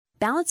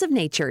Balance of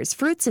Nature's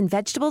fruits and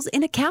vegetables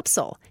in a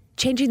capsule,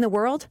 changing the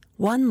world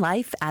one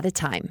life at a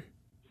time.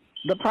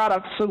 The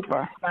product's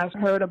super. I've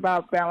heard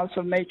about Balance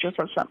of Nature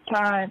for some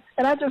time,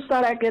 and I just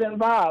thought I'd get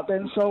involved.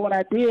 And so when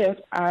I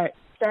did, I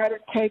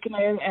started taking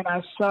it, and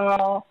I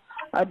saw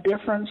a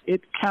difference. It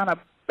kind of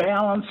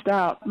balanced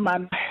out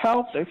my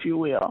health, if you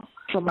will.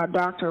 So my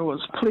doctor was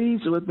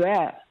pleased with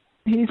that.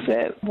 He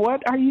said,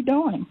 "What are you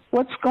doing?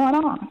 What's going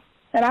on?"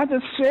 And I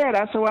just shared.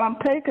 I said, "Well, I'm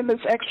taking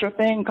this extra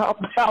thing called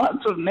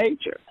Balance of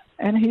Nature."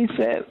 And he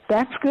said,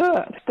 "That's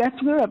good. That's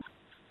good."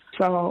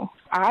 So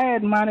I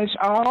admonish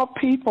all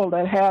people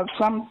that have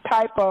some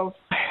type of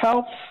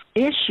health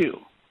issue,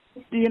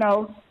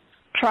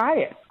 try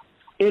it.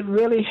 It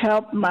really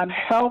helped my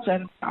health,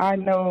 and I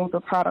know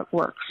the product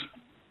works.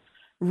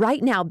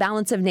 Right now,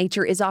 Balance of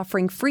Nature is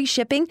offering free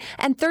shipping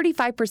and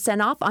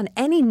 35% off on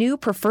any new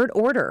preferred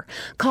order.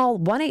 Call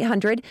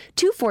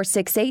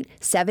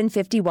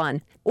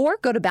 1-800-2468-751 or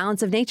go to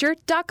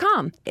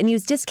balanceofnature.com and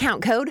use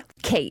discount code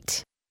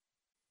KATE.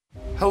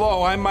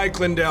 Hello, I'm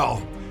Mike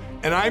Lindell,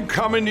 and I'm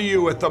coming to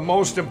you with the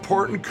most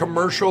important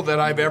commercial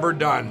that I've ever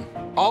done.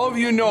 All of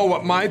you know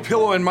what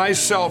MyPillow and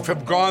myself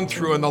have gone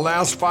through in the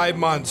last 5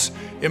 months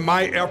in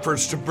my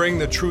efforts to bring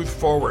the truth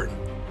forward.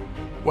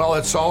 Well,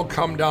 it's all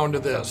come down to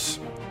this.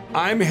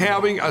 I'm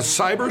having a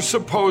cyber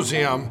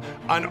symposium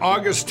on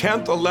August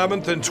 10th,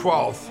 11th, and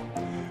 12th.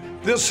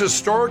 This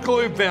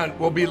historical event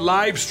will be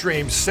live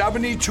streamed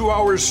 72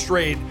 hours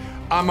straight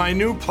on my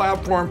new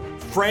platform,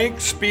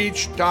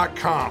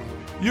 frankspeech.com.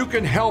 You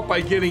can help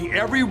by getting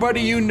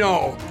everybody you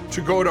know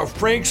to go to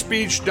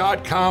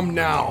frankspeech.com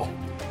now.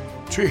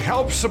 To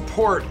help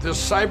support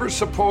this Cyber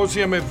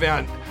Symposium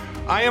event,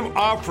 I am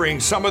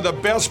offering some of the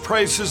best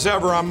prices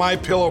ever on my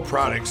pillow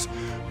products,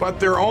 but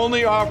they're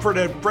only offered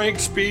at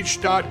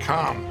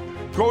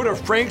frankspeech.com. Go to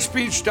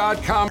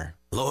frankspeech.com.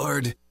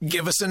 Lord,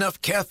 give us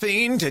enough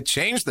caffeine to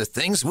change the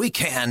things we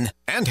can,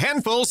 and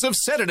handfuls of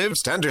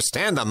sedatives to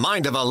understand the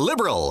mind of a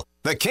liberal.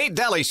 The Kate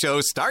Dalley Show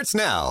starts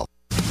now.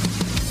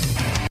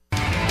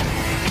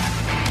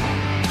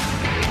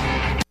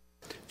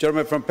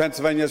 Gentleman from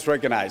Pennsylvania is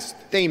recognized.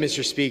 Thank you,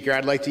 Mr. Speaker.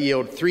 I'd like to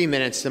yield 3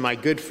 minutes to my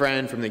good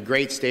friend from the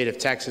great state of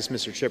Texas,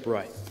 Mr. Chip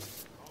Roy.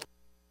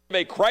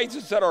 A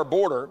crisis at our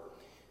border,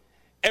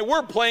 and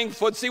we're playing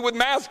footsie with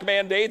mask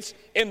mandates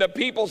in the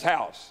people's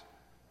house.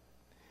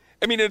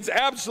 I mean, it's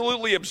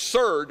absolutely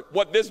absurd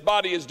what this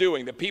body is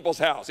doing, the people's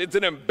house. It's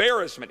an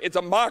embarrassment. It's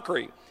a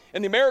mockery.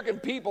 And the American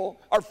people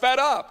are fed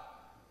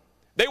up.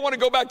 They want to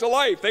go back to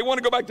life. They want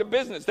to go back to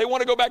business. They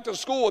want to go back to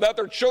school without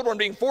their children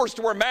being forced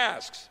to wear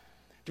masks,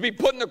 to be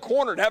put in the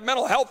corner, to have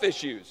mental health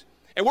issues.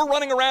 And we're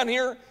running around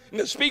here, and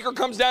the speaker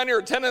comes down here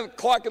at 10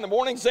 o'clock in the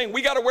morning saying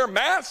we got to wear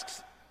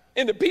masks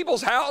in the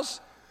people's house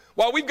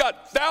while we've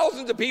got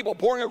thousands of people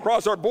pouring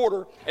across our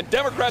border, and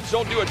Democrats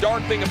don't do a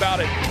darn thing about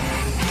it.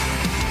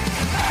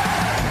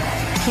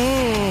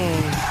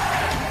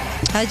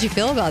 How'd you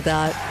feel about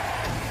that?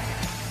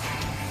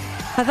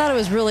 I thought it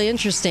was really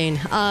interesting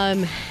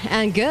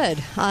and good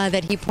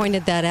that he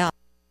pointed that out.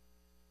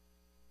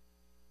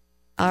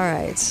 All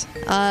right.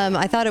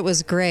 I thought it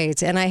was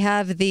great. And I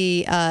have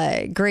the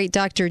great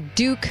Dr.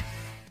 Duke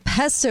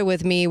Pesta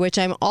with me, which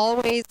I'm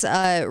always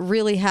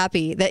really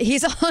happy that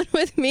he's on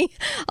with me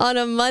on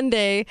a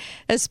Monday,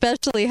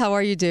 especially. How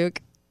are you,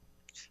 Duke?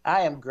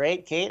 I am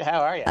great, Kate. How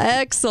are you?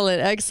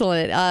 Excellent,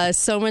 excellent.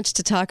 So much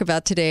to talk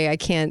about today. I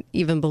can't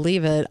even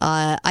believe it.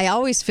 I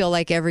always feel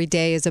like every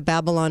day is a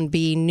Babylon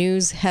Bee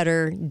news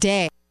header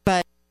day,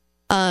 but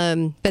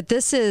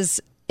this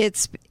is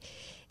it's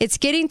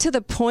getting to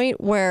the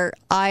point where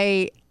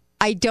I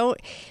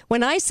don't.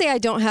 When I say I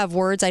don't have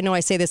words, I know I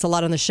say this a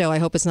lot on the show. I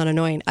hope it's not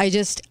annoying.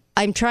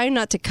 I'm trying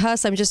not to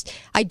cuss.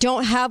 I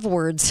don't have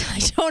words. I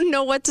don't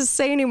know what to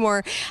say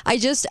anymore.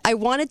 I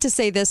wanted to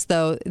say this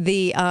though.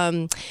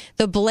 The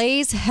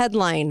Blaze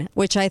headline,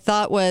 which I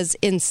thought was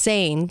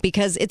insane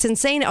because it's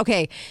insane.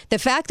 Okay. The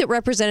fact that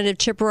Representative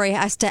Chip Roy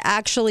has to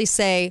actually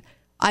say,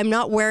 I'm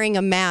not wearing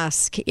a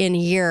mask in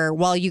here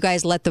while you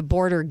guys let the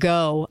border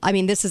go. I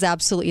mean, this is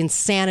absolutely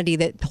insanity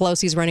that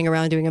Pelosi's running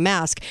around doing a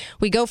mask.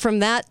 We go from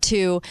that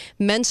to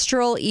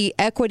menstrual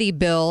equity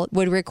bill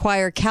would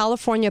require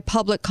California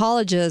public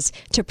colleges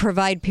to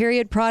provide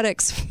period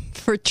products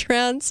for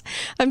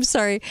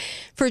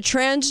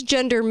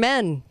transgender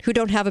men who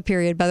don't have a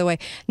period, by the way,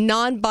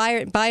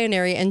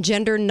 non-binary and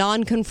gender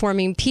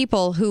non-conforming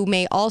people who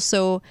may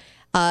also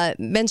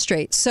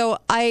menstruate. So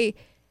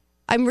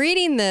I'm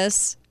reading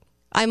this.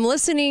 I'm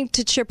listening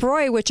to Chip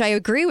Roy, which I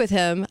agree with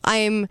him.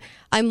 I'm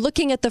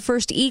looking at the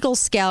first Eagle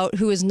Scout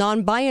who is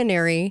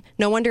non-binary.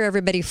 No wonder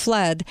everybody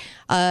fled.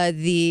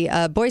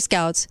 The Boy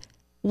Scouts.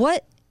 What's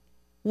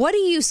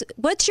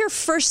your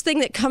first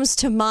thing that comes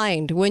to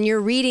mind when you're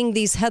reading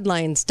these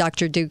headlines,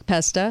 Dr. Duke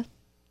Pesta?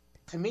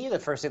 To me, the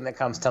first thing that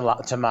comes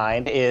to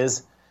mind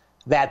is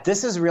that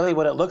this is really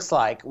what it looks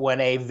like when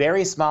a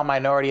very small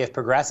minority of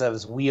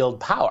progressives wield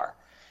power.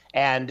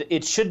 And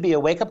it should be a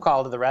wake-up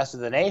call to the rest of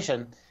the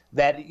nation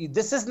that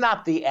this is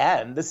not the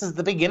end. This is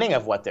the beginning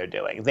of what they're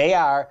doing. They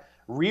are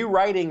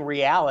rewriting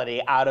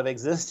reality out of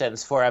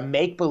existence for a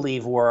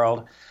make-believe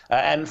world.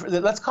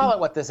 Let's call it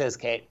what this is,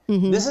 Kate.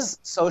 Mm-hmm. This is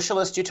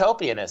socialist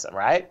utopianism,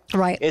 right?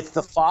 Right. It's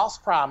the false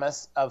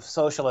promise of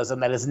socialism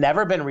that has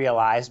never been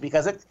realized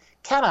because it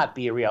cannot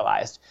be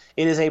realized.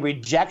 It is a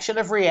rejection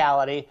of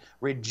reality,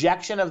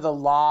 rejection of the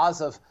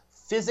laws of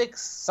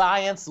physics,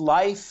 science,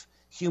 life,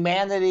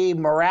 humanity,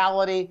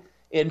 morality,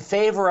 in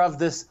favor of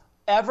this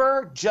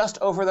ever just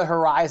over the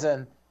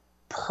horizon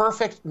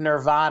perfect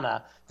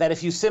nirvana that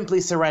if you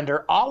simply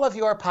surrender all of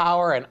your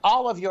power and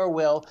all of your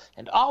will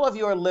and all of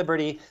your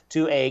liberty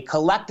to a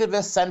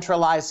collectivist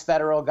centralized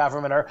federal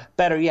government, or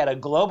better yet, a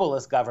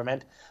globalist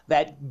government,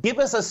 that give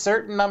us a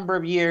certain number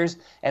of years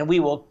and we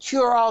will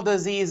cure all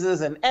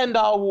diseases and end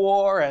all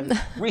war and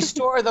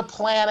restore the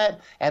planet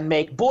and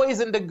make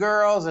boys into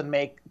girls and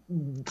make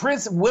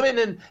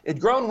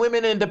grown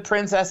women into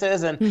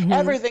princesses, and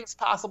everything's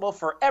possible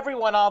for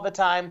everyone all the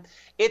time.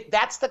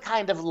 That's the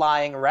kind of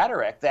lying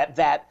rhetoric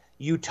that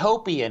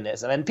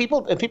utopianism, and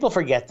people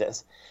forget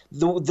this.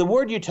 The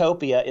word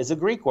utopia is a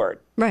Greek word,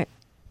 right?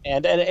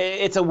 And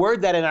it's a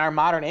word that in our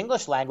modern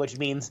English language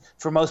means,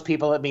 for most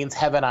people, it means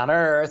heaven on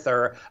earth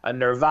or a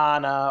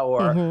nirvana,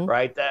 or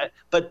right.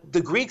 But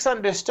the Greeks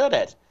understood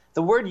it.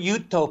 The word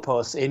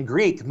utopos in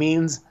Greek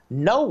means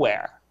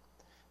nowhere.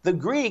 The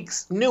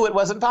Greeks knew it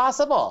wasn't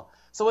possible.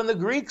 So when the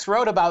Greeks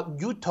wrote about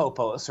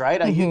utopos,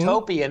 right, a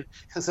utopian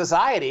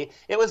society,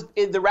 it was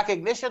the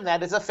recognition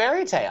that it's a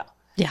fairy tale.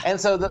 Yeah. And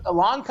so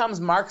along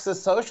comes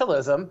Marxist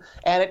socialism,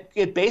 and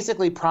it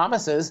basically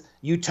promises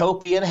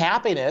utopian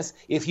happiness.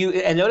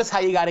 And notice how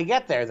you got to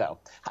get there, though.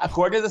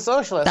 According to the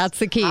socialists, that's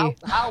the key.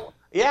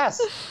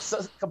 Yes,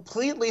 so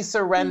completely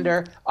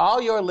surrender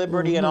all your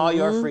liberty and all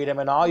your freedom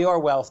and all your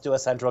wealth to a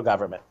central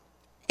government.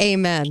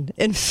 Amen.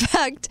 In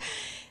fact,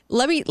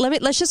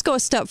 let's just go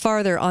a step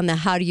farther on the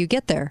how do you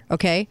get there,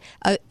 okay?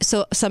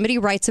 So somebody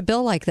writes a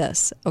bill like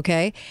this,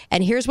 okay?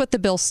 And here's what the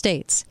bill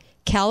states.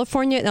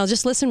 California, now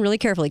just listen really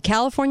carefully.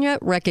 California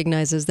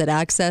recognizes that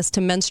access to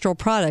menstrual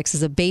products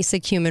is a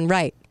basic human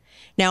right.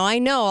 Now, I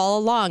know all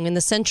along in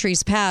the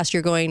centuries past,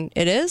 you're going,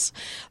 it is?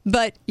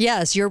 But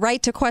yes, you're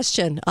right to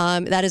question.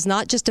 That is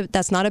not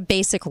that's not a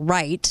basic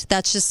right.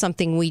 That's just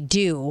something we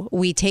do.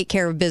 We take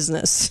care of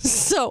business.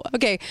 So,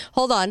 okay,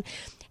 hold on.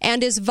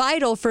 And is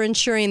vital for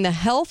ensuring the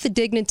health,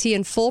 dignity,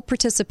 and full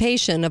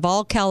participation of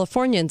all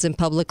Californians in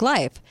public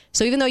life.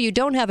 So even though you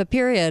don't have a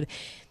period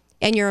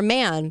and you're a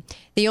man,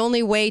 the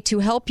only way to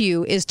help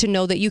you is to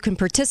know that you can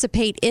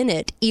participate in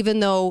it, even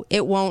though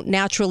it won't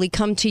naturally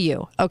come to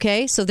you.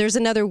 Okay? So there's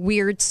another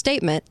weird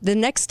statement. The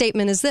next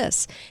statement is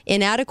this.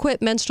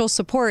 Inadequate menstrual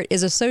support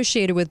is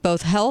associated with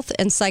both health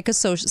and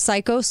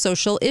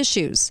psychosocial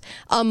issues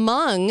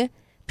among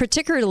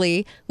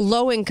particularly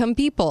low-income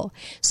people.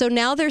 So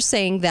now they're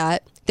saying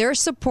that they're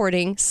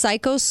supporting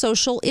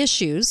psychosocial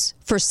issues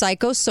for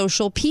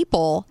psychosocial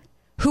people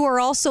who are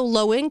also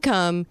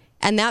low-income,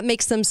 and that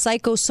makes them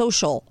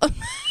psychosocial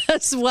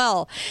as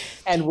well.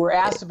 And we're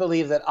asked to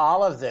believe that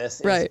all of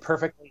this is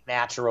perfectly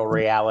natural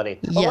reality.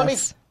 Well,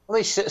 yes. Let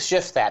me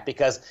shift that,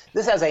 because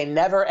this has a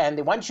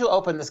never-ending. Once you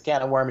open this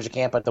can of worms, you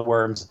can't put the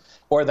worms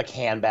or the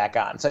can back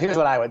on. So here's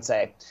what I would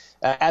say.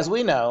 As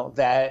we know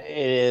that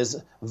it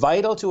is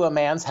vital to a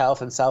man's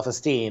health and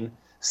self-esteem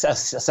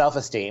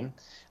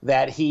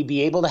that he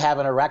be able to have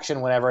an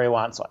erection whenever he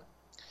wants one.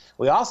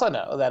 We also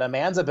know that a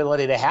man's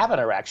ability to have an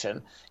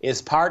erection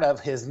is part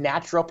of his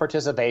natural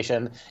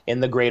participation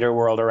in the greater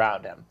world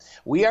around him.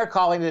 We are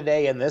calling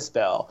today in this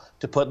bill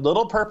to put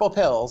little purple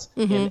pills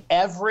in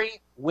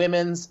every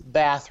women's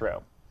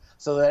bathroom,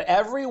 so that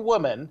every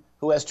woman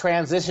who has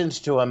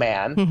transitioned to a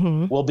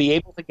man will be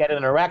able to get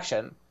an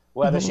erection,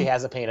 whether she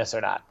has a penis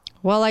or not.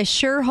 Well, I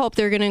sure hope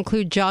they're going to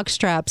include jock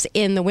straps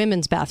in the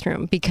women's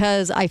bathroom,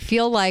 because I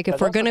feel like if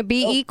we're going to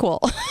be equal,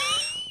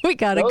 we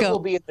got to go. Those will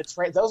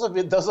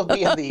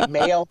be in the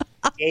male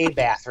gay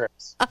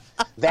bathrooms.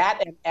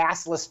 That and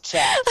assless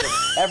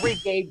chaps.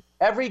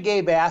 Every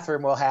gay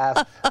bathroom will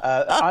have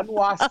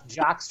unwashed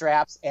jock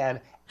straps and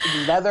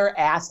leather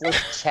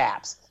assless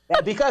chaps.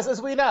 Because,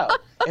 as we know,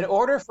 in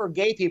order for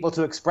gay people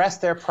to express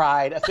their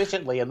pride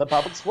efficiently in the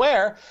public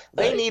square,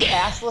 they need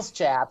assless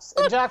chaps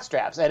and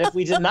jockstraps. And if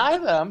we deny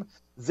them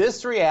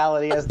this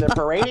reality as they're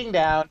parading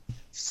down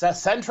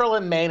Central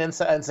and Main and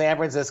San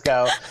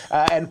Francisco,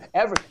 and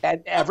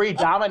every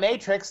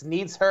dominatrix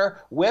needs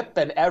her whip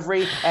and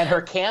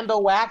her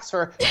candle wax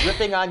for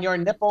ripping on your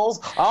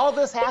nipples. All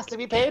this has to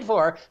be paid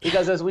for,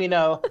 because, as we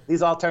know,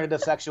 these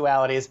alternative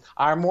sexualities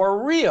are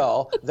more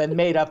real than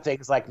made up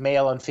things like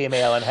male and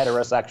female and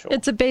heterosexual.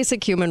 It's a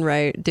basic human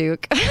right,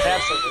 Duke.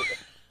 Absolutely.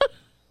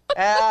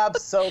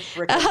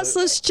 Absolutely.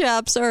 Assless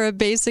chaps are a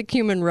basic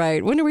human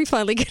right. When are we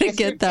finally going to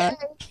get that?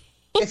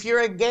 If you're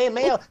a gay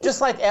male,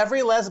 just like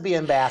every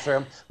lesbian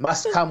bathroom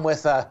must come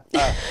with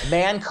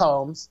man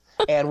combs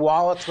and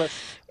wallets with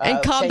and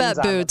combat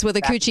boots with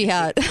a coochie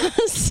hat.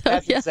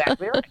 That's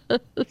exactly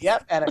right.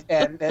 Yep.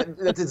 And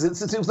let's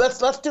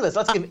do this.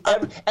 Let's give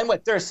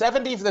there's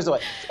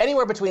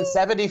anywhere between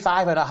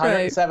 75 and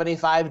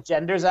 175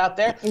 genders out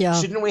there. Yeah.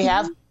 Shouldn't we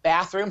have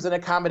bathrooms and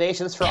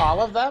accommodations for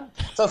all of them.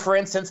 So, for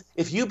instance,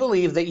 if you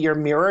believe that you're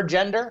mirror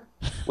gender,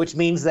 which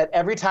means that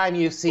every time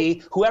you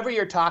see whoever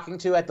you're talking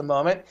to at the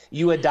moment,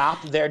 you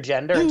adopt their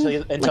gender until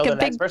like the a next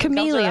big person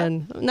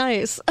chameleon. comes around.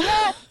 Nice.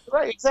 Yeah,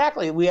 right,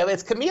 exactly.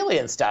 It's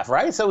chameleon stuff,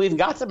 right? So we've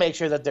got to make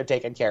sure that they're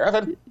taken care of.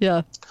 And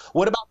yeah.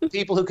 What about the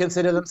people who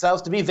consider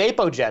themselves to be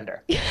vapogender?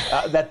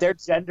 That their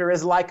gender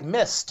is like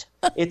mist.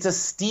 It's a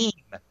steam,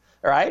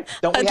 right?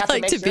 Don't we I'd have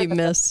like to to be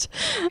missed.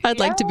 I'd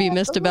like to be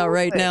missed about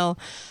right now.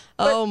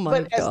 Oh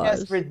my gosh.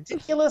 As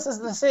ridiculous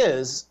as this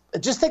is,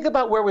 just think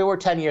about where we were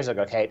 10 years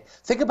ago, Kate.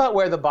 Think about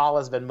where the ball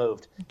has been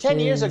moved. 10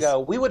 years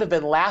ago, we would have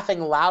been laughing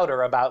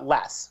louder about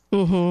less.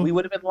 Mm-hmm. We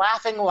would have been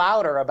laughing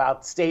louder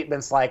about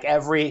statements like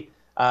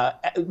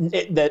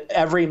that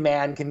every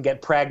man can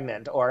get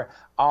pregnant, or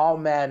all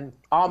men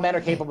are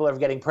capable of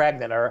getting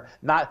pregnant, or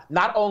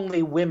not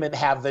only women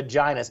have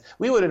vaginas.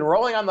 We would have been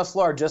rolling on the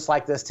floor just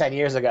like this 10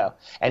 years ago.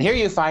 And here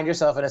you find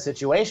yourself in a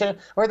situation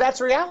where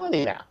that's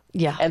reality now.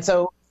 Yeah. And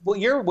so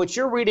what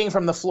you're reading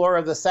from the floor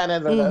of the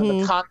Senate or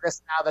the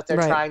Congress now that they're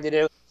trying to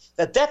do,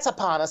 that's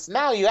upon us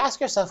now. You ask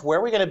yourself, where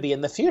are we going to be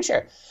in the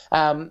future?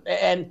 What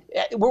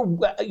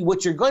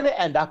you're going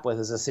to end up with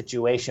is a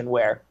situation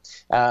where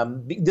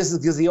this is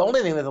because the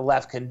only thing that the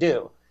left can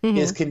do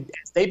is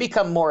as they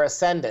become more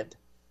ascendant,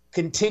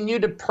 continue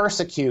to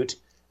persecute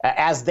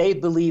as they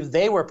believe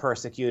they were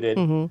persecuted,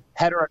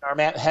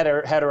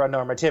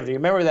 heteronormativity.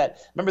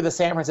 Remember the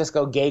San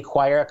Francisco gay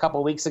choir a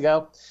couple weeks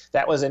ago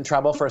that was in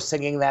trouble for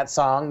singing that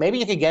song? Maybe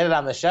you could get it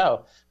on the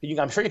show.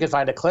 I'm sure you could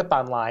find a clip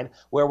online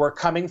where "We're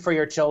Coming for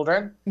Your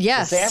Children."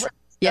 Yes. The San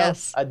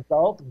Francisco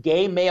adult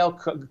gay male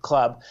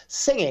club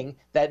singing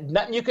that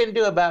nothing you can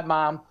do about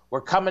mom.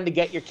 We're coming to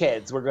get your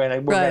kids. We're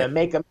going to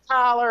make them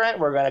tolerant.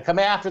 We're going to come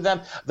after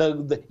them.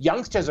 The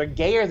youngsters are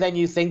gayer than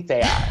you think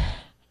they are.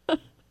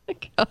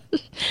 Gosh,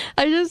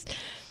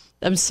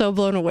 I'm so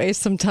blown away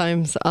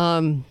sometimes.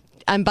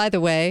 And by the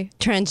way,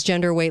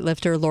 transgender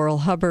weightlifter Laurel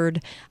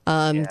Hubbard.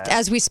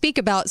 As we speak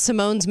about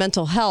Simone's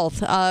mental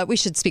health, we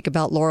should speak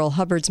about Laurel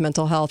Hubbard's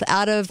mental health.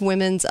 Out of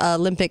women's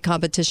Olympic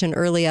competition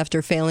early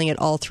after failing at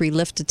all 3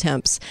 lift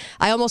attempts.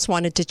 I almost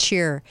wanted to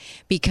cheer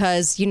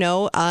because,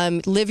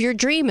 live your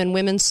dream in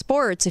women's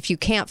sports if you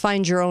can't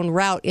find your own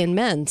route in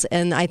men's.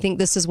 And I think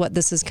this is what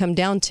this has come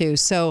down to.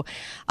 So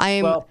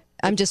I'm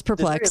just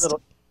perplexed.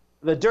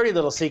 The dirty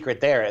little secret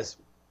there is,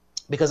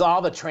 because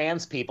all the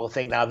trans people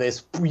think now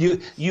this, you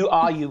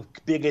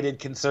bigoted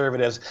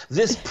conservatives,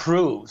 this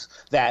proves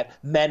that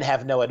men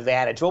have no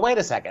advantage. Well, wait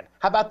a second.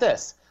 How about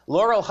this?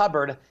 Laurel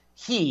Hubbard,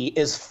 he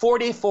is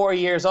 44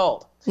 years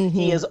old. Mm-hmm.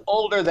 He is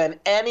older than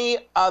any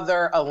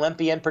other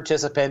Olympian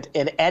participant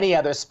in any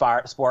other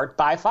sport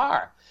by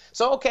far.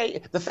 So,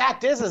 okay, the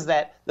fact is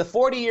that the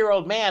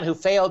 40-year-old man who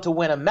failed to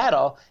win a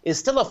medal is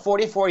still a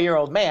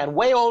 44-year-old man,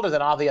 way older than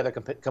all the other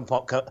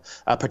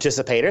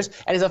participators,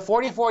 and is a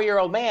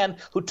 44-year-old man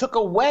who took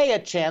away a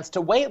chance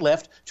to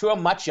weightlift to a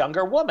much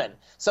younger woman.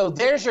 So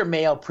there's your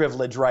male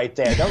privilege right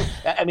there.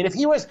 If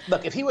he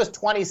was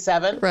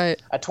 27,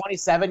 a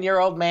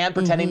 27-year-old man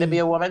pretending to be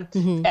a woman,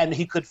 and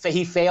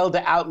he failed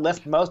to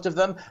outlift most of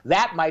them,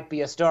 that might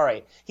be a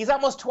story. He's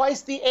almost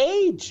twice the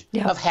age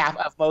of half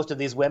of most of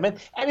these women,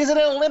 and he's an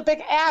Olympic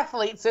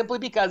athlete simply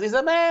because he's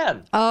a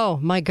man. Oh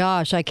my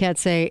gosh, I can't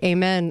say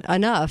amen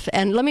enough.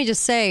 And let me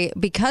just say,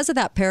 because of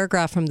that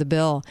paragraph from the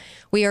bill,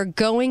 we are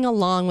going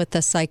along with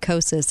the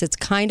psychosis. It's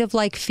kind of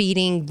like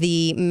feeding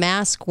the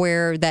mask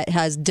wearer that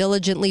has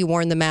diligently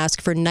worn the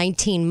mask for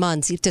 19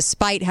 months,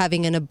 despite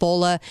having an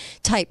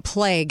Ebola-type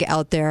plague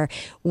out there.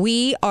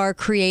 We are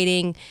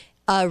creating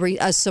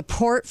a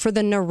support for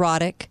the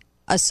neurotic,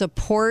 a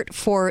support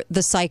for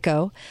the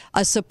psycho,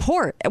 a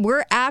support.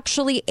 We're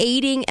actually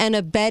aiding and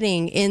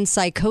abetting in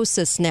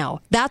psychosis now.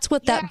 That's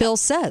what that bill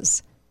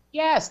says.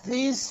 Yes,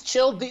 these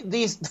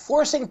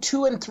forcing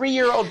 2- and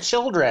 3-year-old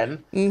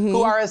children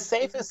who are as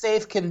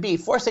safe can be,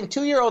 forcing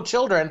 2-year-old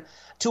children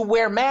to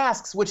wear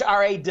masks, which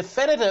are a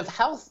definitive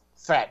health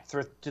threat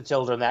to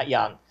children that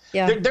young.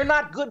 Yeah. They're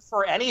not good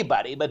for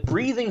anybody, but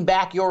breathing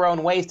back your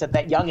own waste at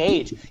that young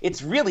age,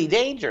 it's really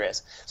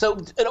dangerous. So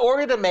in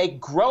order to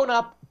make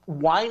grown-up,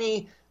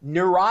 whiny,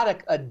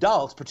 neurotic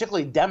adults,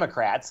 particularly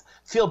Democrats,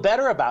 feel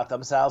better about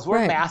themselves,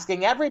 we're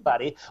masking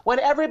everybody, when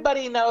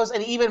everybody knows,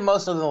 and even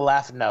most of the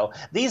left know,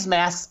 these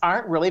masks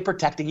aren't really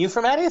protecting you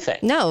from anything.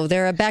 No,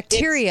 they're a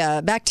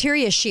bacteria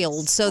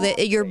shield, so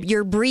that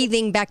you're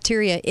breathing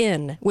bacteria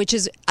in, which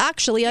is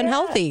actually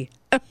unhealthy.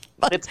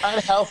 It's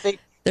unhealthy.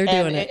 They're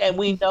doing it. And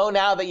we know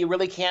now that you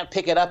really can't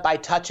pick it up by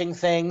touching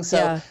things.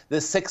 So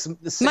the six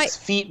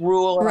feet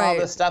rule and all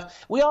this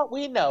stuff. We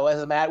know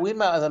as a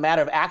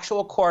matter of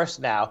actual course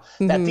now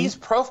that these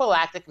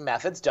prophylactic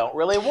methods don't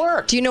really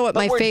work. Do you know what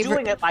we're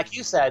doing it, like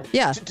you said,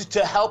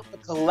 to help the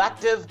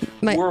collective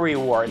worry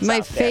wards.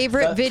 My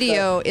favorite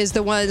video is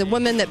the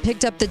woman that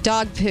picked up the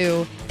dog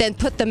poo, then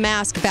put the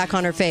mask back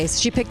on her face.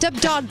 She picked up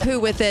dog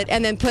poo with it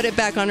and then put it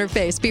back on her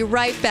face. Be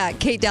right back.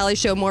 Kate Dalley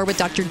Show, more with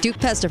Dr. Duke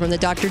Pesta from the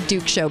Dr.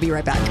 Duke Show. Be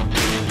right back.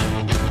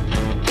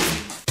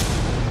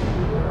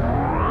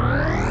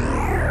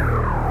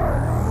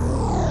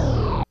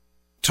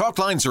 talk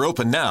lines are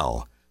open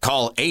now.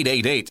 Call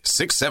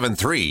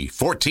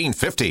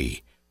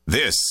 888-673-1450.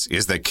 This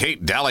is the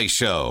Kate Dalley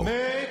Show.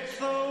 Make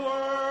the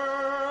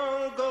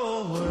world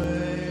go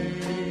away.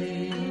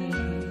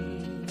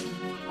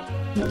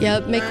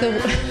 Yep, make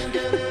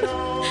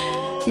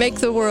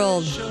the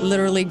world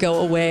literally go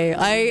away.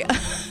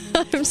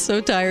 I'm so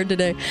tired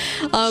today.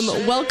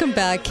 Welcome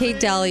back, Kate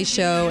Dalley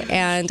Show,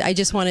 and I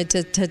just wanted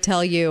to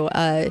tell you,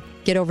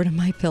 get over to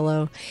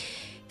MyPillow.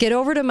 Get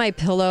over to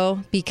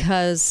MyPillow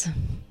because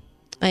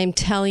I am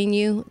telling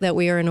you that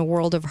we are in a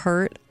world of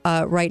hurt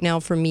right now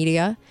for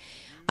media.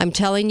 I'm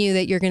telling you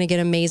that you're going to get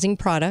amazing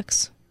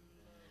products,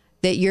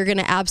 that you're going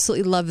to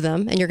absolutely love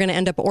them, and you're going to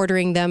end up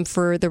ordering them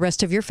for the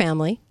rest of your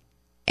family.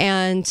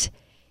 And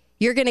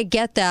you're going to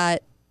get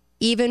that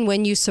even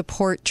when you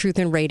support Truth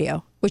in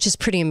Radio, which is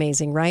pretty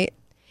amazing, right?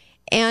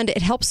 And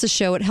it helps the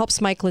show. It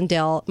helps Mike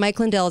Lindell. Mike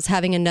Lindell is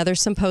having another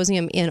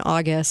symposium in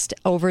August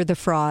over the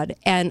fraud.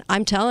 And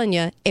I'm telling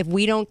you, if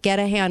we don't get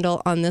a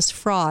handle on this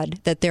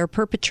fraud that they're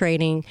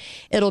perpetrating,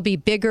 it'll be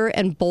bigger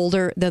and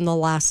bolder than the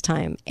last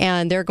time.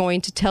 And they're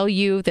going to tell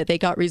you that they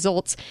got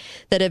results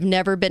that have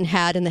never been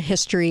had in the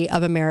history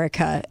of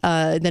America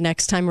the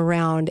next time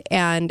around.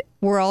 And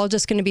we're all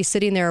just going to be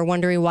sitting there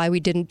wondering why we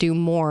didn't do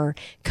more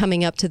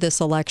coming up to this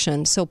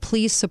election. So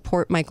please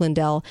support Mike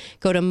Lindell.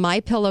 Go to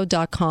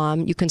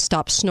mypillow.com. You can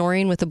stop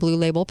snoring with a Blue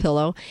Label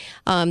pillow.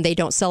 They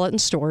don't sell it in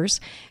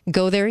stores.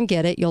 Go there and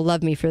get it. You'll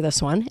love me for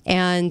this one.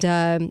 And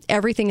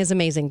everything is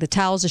amazing. The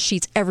towels, the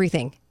sheets,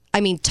 everything.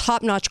 I mean,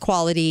 top-notch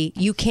quality.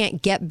 You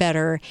can't get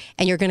better,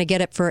 and you're going to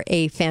get it for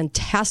a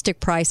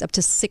fantastic price, up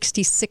to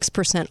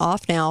 66%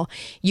 off now.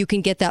 You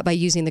can get that by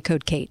using the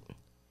code KATE.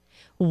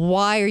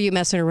 Why are you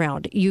messing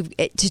around?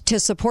 To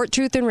support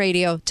Truth in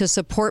Radio, to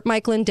support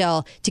Mike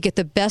Lindell, to get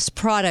the best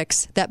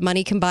products that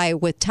money can buy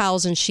with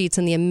towels and sheets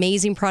and the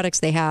amazing products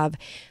they have,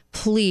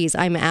 please,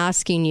 I'm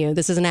asking you,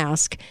 this is an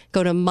ask,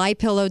 go to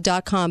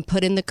mypillow.com,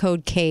 put in the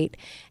code KATE,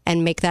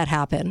 and make that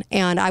happen.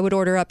 And I would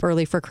order up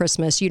early for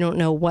Christmas. You don't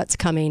know what's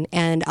coming.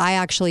 And I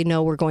actually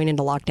know we're going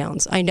into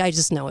lockdowns. I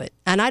just know it.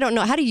 And I don't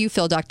know. How do you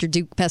feel, Dr.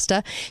 Duke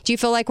Pesta? Do you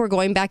feel like we're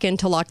going back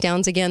into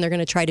lockdowns again? They're going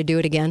to try to do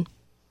it again?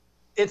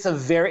 It's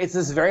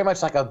this very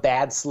much like a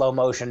bad slow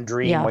motion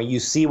dream where you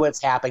see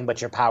what's happening,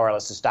 but you're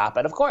powerless to stop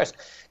it. Of course,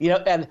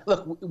 and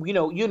look,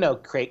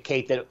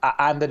 Kate, that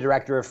I'm the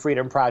director of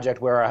Freedom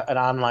Project. We're an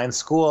online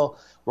school.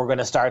 We're going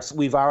to start.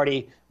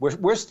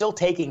 We're still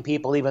taking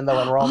people, even though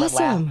enrollment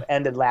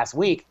ended last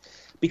week,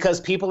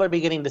 because people are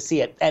beginning to see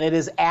it. And it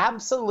is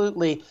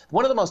absolutely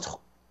one of the most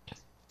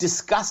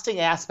disgusting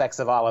aspects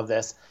of all of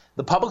this.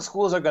 The public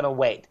schools are going to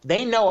wait.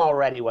 They know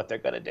already what they're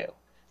going to do.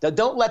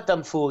 Don't let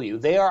them fool you.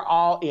 They are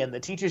all in. The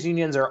teachers'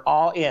 unions are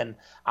all in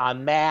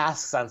on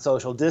masks, on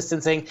social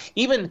distancing.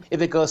 Even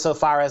if it goes so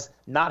far as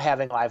not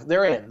having live,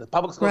 they're in. The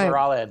public schools are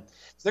all in.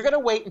 So they're going to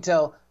wait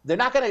until they're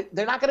not going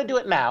to do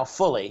it now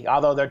fully,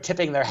 although they're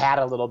tipping their hat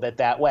a little bit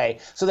that way,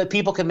 so that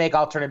people can make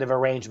alternative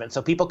arrangements.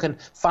 So people can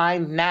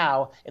find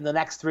now in the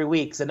next 3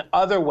 weeks an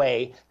other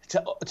way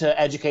to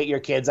educate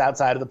your kids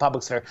outside of the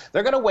public sphere.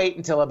 They're going to wait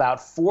until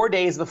about 4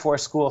 days before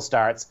school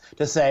starts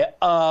to say,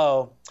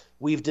 oh,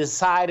 we've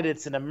decided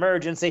it's an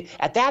emergency.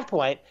 At that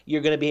point,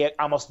 you're going to be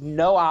almost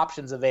no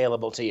options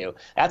available to you.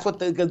 That's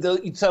what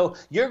so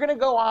you're going to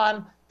go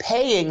on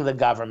paying the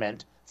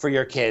government for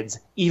your kids,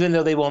 even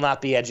though they will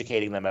not be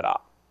educating them at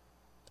all.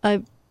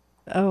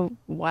 Oh,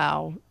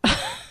 wow.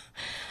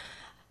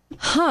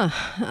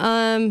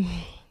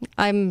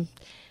 I'm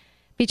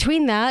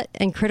between that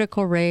and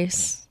critical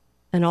race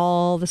and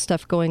all the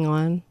stuff going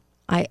on.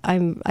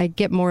 I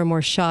get more and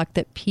more shocked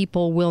that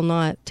people will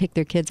not take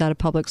their kids out of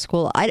public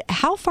school.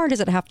 How far does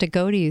it have to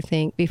go, do you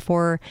think,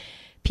 before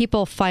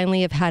people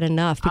finally have had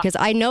enough? Because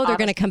I know they're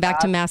going to come back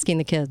to masking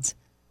the kids.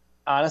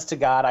 Honest to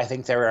God, I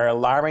think there are an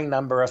alarming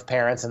number of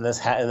parents in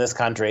this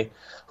country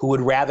who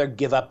would rather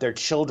give up their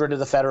children to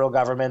the federal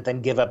government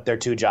than give up their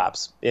 2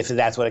 jobs, if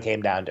that's what it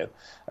came down to. All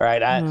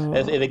right,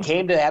 if it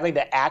came to having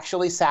to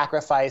actually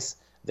sacrifice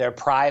their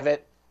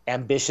private,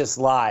 ambitious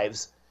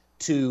lives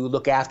to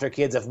look after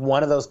kids, if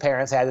one of those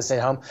parents had to stay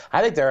home,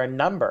 I think there are a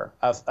number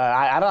of,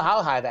 I don't know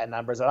how high that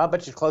number is, but I'll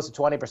bet you close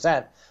to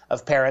 20%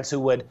 of parents who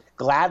would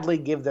gladly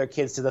give their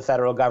kids to the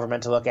federal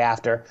government to look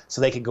after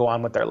so they could go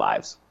on with their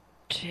lives.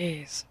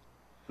 Jeez.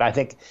 I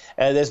think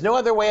there's no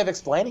other way of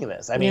explaining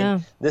this. I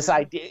mean, this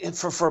idea,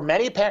 for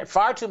many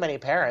far too many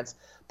parents,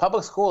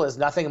 public school is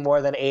nothing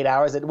more than 8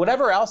 hours,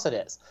 whatever else it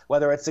is,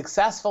 whether it's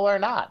successful or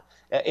not.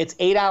 It's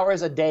 8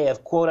 hours a day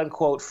of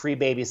quote-unquote free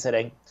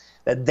babysitting,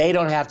 that they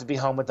don't have to be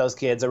home with those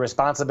kids, a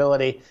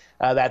responsibility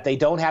that they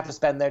don't have to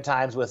spend their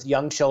times with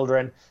young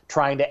children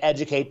trying to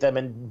educate them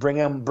and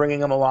bringing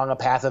them along a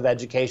path of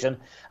education.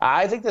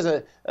 I think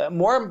there's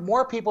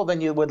more people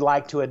than you would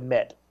like to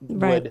admit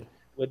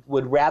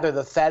would rather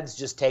the feds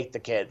just take the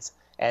kids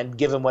and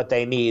give them what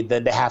they need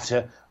than to have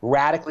to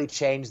radically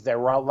change their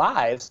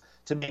lives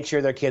to make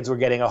sure their kids were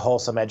getting a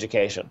wholesome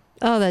education.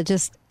 Oh,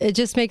 it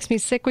just makes me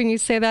sick when you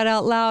say that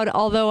out loud,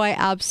 although I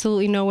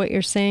absolutely know what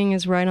you're saying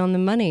is right on the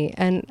money.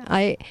 And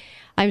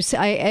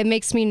It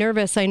makes me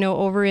nervous. I know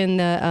over in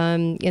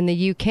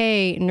the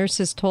UK,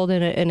 nurses told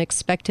an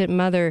expectant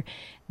mother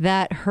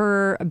that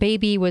her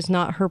baby was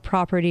not her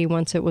property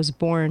once it was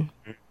born.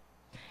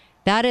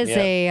 That is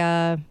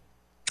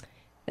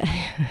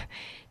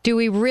do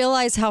we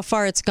realize how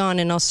far it's gone?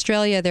 In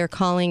Australia, they're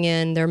calling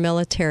in their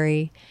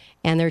military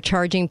and they're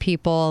charging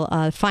people,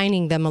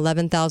 fining them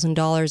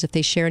 $11,000 if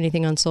they share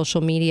anything on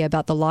social media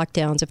about the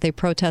lockdowns. If they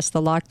protest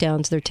the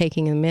lockdowns, they're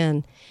taking them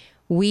in.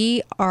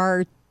 We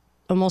are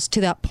almost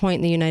to that point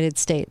in the United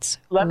States.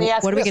 Let me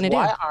ask what you are we going to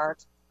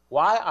do?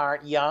 Why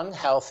aren't young,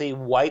 healthy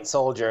white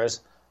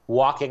soldiers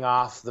walking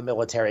off the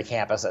military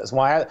campuses?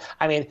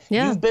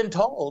 You've been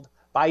told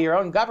by your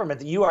own government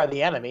that you are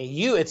the enemy.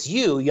 It's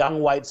you, young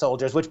white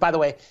soldiers, which, by the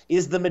way,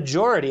 is the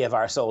majority of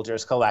our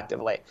soldiers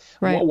collectively.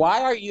 Right.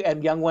 Why are you,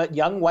 and young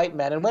white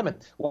men and women,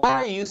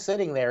 why are you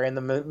sitting there in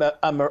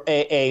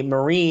a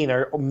Marine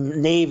or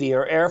Navy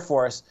or Air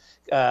Force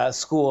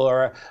school,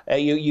 or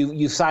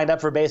you signed up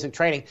for basic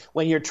training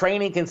when your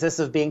training consists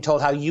of being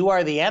told how you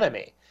are the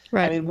enemy?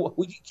 Right. I mean,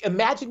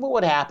 imagine what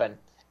would happen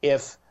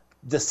if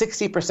the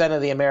 60%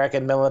 of the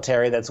American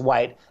military that's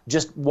white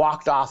just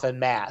walked off en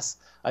masse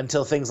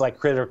until things like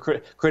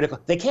critical.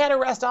 They can't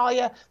arrest all of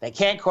you. They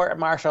can't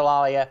court-martial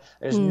all of you.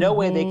 There's no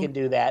way they can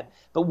do that.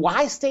 But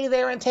why stay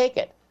there and take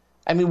it?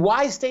 I mean,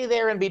 why stay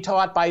there and be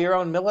taught by your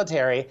own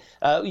military?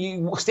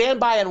 You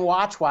stand by and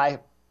watch why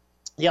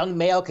young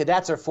male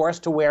cadets are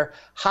forced to wear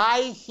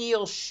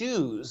high-heel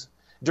shoes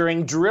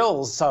during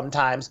drills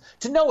sometimes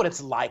to know what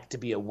it's like to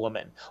be a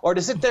woman, or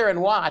to sit there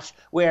and watch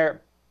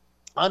where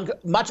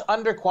much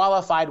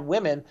underqualified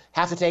women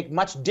have to take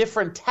much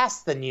different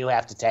tests than you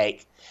have to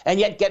take, and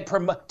yet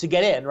to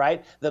get in,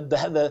 right?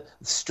 The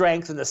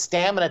strength and the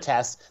stamina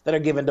tests that are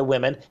given to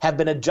women have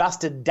been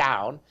adjusted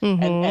down,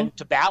 and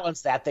to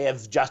balance that, they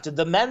have adjusted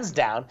the men's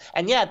down.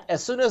 And yet,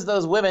 as soon as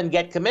those women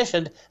get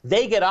commissioned,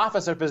 they get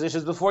officer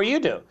positions before you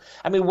do.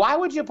 I mean, why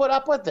would you put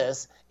up with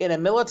this in a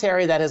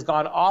military that has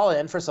gone all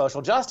in for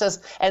social justice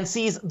and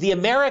sees the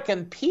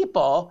American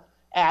people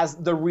as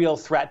the real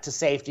threat to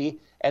safety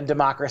and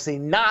democracy,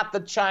 not the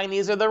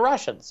Chinese or the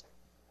Russians?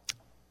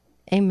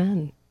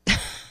 Amen.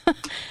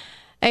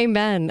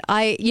 Amen.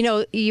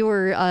 You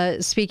were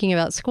speaking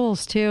about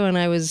schools too, and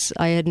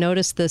I had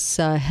noticed this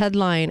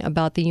headline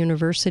about the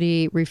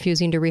university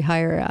refusing to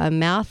rehire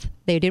math.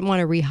 They didn't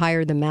want to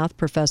rehire the math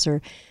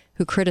professor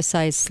who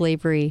criticized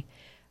slavery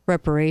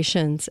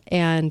reparations,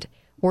 and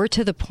we're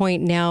to the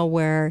point now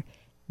where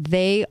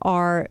they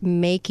are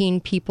making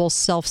people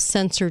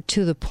self-censor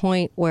to the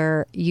point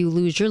where you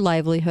lose your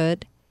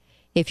livelihood.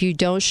 If you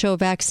don't show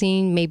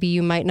vaccine, maybe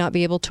you might not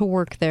be able to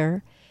work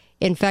there.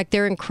 In fact,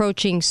 they're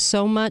encroaching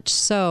so much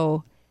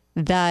so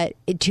that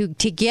to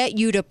get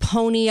you to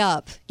pony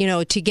up,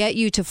 to get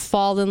you to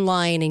fall in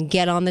line and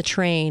get on the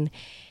train.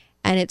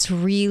 And it's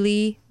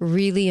really,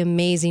 really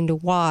amazing to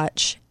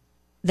watch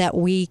that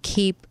we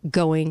keep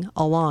going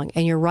along.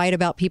 And you're right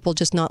about people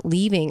just not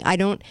leaving. I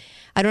don't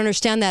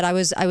understand that. I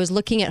was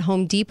looking at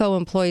Home Depot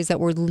employees that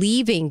were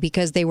leaving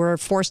because they were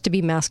forced to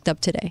be masked up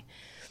today.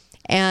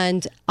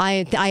 And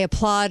I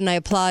applaud and I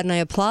applaud and I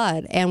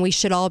applaud, and we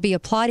should all be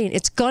applauding.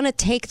 It's going to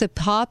take the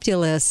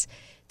populace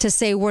to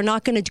say we're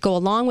not going to go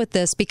along with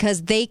this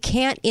because they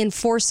can't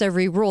enforce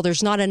every rule.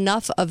 There's not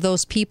enough of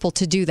those people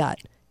to do that.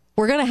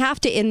 We're going to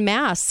have to en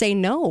masse say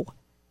no.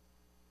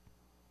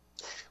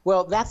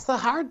 Well, that's the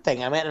hard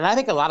thing. I mean, and I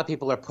think a lot of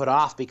people are put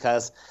off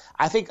because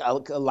I think a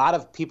lot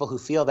of people who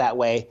feel that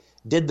way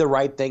did the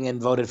right thing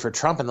and voted for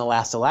Trump in the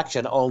last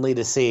election, only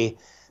to see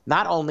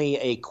not only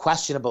a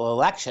questionable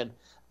election,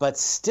 but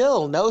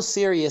still no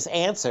serious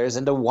answers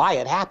into why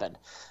it happened.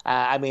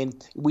 I mean,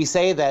 we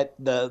say that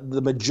the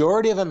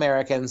majority of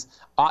Americans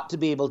ought to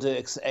be able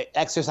to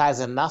exercise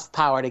enough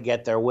power to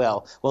get their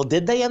will. Well,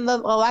 did they in the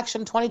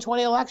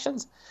 2020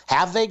 elections?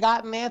 Have they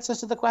gotten answers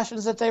to the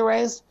questions that they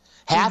raised?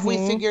 Have we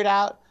figured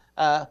out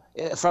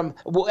from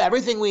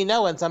everything we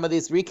know, and some of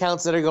these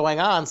recounts that are going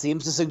on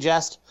seems to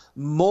suggest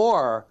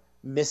more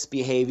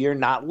misbehavior,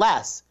 not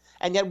less.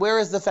 And yet, where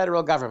is the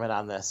federal government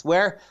on this?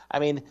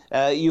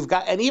 You've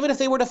got, and even if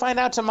they were to find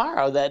out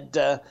tomorrow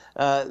that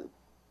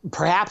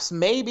perhaps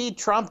maybe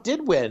Trump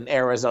did win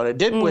Arizona,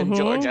 did win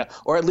Georgia,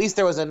 or at least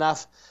there was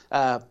enough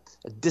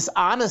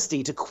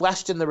dishonesty to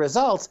question the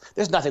results,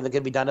 there's nothing that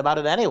can be done about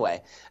it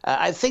anyway.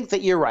 I think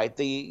that you're right.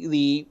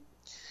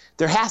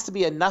 There has to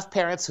be enough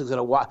parents who's going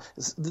to watch.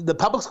 The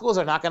public schools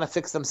are not going to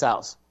fix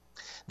themselves.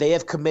 They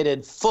have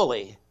committed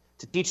fully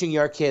to teaching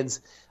your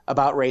kids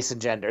about race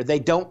and gender. They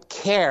don't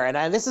care.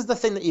 And this is the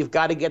thing that you've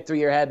got to get through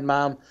your head,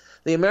 Mom.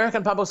 The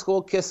American public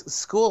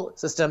school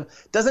system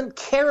doesn't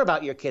care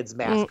about your kids'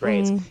 math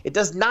grades. It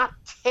does not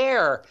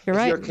care if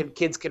your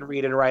kids can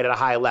read and write at a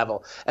high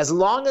level. As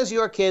long as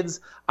your kids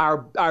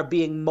are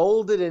being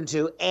molded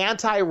into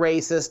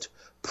anti-racist,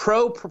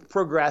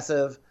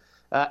 pro-progressive,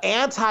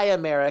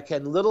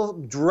 anti-American little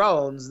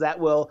drones that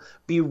will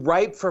be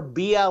ripe for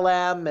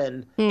BLM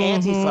and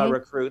Antifa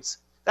recruits,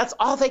 that's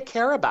all they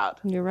care about.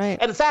 You're right.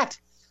 And in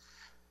fact,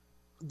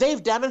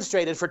 they've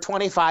demonstrated for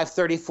 25,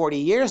 30, 40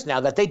 years now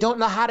that they don't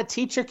know how to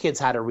teach your kids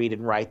how to read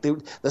and write.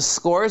 The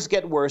scores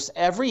get worse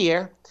every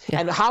year.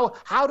 Yeah. And what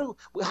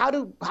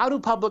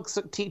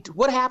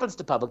happens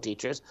to public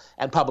teachers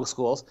and public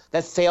schools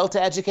that fail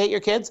to educate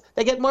your kids?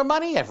 They get more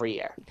money every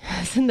year.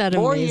 Isn't that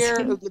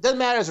amazing? It doesn't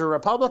matter if you're a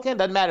Republican,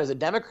 doesn't matter if you're a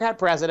Democrat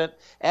president.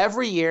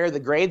 Every year the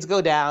grades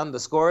go down, the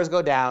scores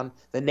go down,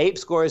 the NAEP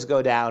scores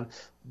go down.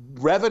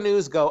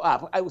 Revenues go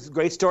up. It was a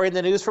great story in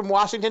the news from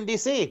Washington,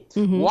 D.C.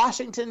 Mm-hmm.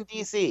 Washington,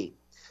 D.C.,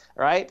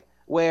 right,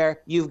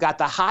 where you've got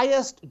the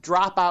highest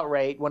dropout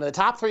rate, one of the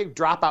top 3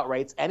 dropout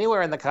rates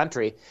anywhere in the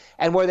country,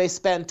 and where they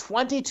spend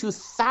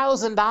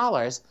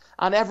 $22,000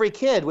 on every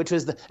kid, which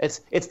is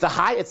it's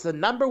the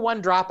number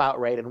 1 dropout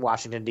rate in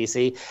Washington,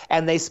 D.C.,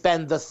 and they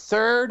spend the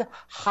 3rd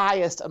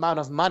highest amount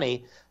of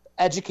money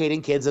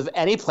educating kids of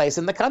any place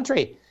in the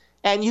country.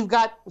 And you've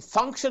got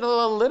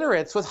functional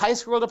illiterates with high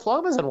school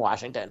diplomas in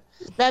Washington.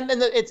 Then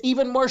it's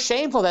even more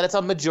shameful that it's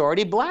a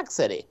majority black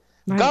city,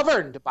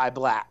 governed by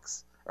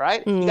blacks,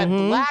 right? Mm-hmm. You got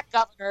black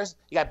governors,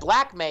 you got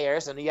black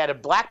mayors, and you had a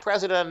black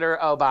president under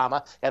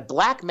Obama, you had a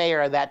black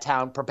mayor of that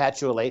town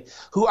perpetually,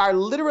 who are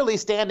literally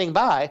standing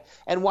by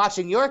and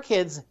watching your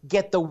kids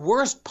get the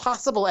worst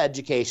possible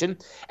education,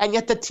 and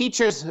yet the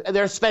teachers,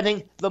 they're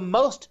spending the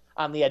most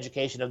on the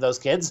education of those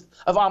kids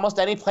of almost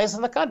any place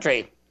in the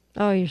country.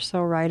 Oh, you're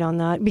so right on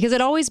that, because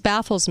it always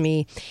baffles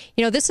me.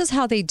 You know, this is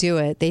how they do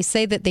it. They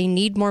say that they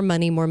need more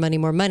money, more money,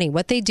 more money.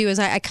 What they do is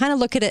I kind of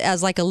look at it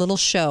as like a little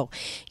show.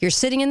 You're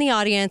sitting in the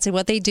audience, and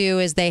what they do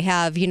is they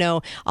have, you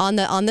know, on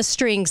the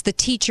strings, the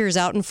teachers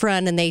out in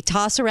front, and they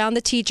toss around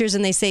the teachers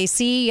and they say,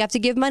 see, you have to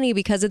give money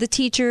because of the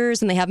teachers,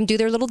 and they have them do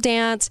their little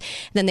dance.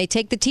 Then they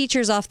take the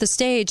teachers off the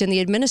stage and the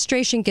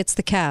administration gets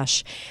the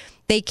cash.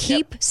 They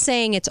keep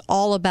saying it's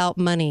all about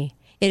money.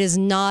 It is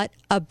not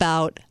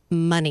about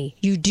money.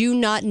 You do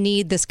not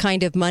need this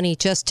kind of money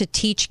just to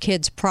teach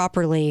kids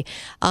properly.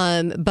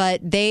 But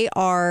they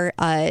are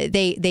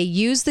they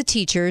use the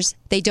teachers.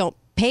 They don't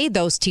pay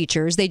those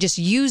teachers. They just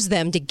use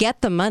them to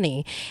get the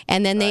money.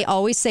 And then they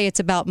always say it's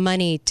about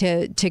money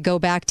to go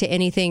back to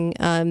anything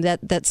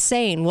that's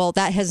sane. Well,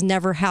 that has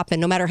never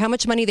happened. No matter how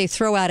much money they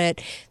throw at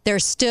it, they're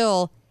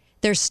still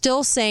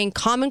saying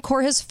Common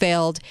Core has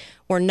failed.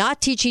 We're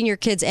not teaching your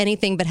kids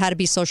anything but how to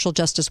be social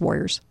justice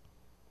warriors.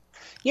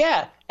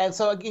 Yeah, and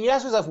so you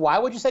ask yourself, why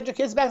would you send your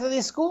kids back to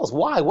these schools?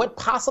 Why? What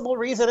possible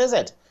reason is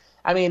it?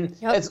 I mean,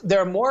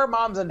 there are more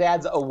moms and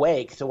dads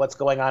awake to what's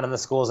going on in the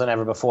schools than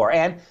ever before.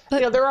 And,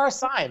 there are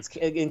signs.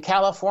 In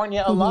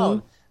California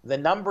alone, the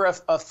number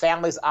of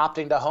families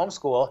opting to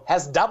homeschool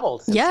has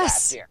doubled since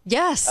last year.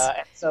 Yes.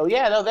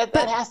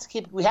 That has to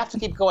keep. We have to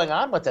keep going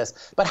on with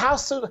this. But how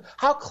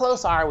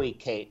close are we,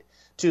 Kate,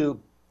 to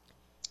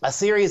a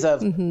series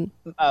of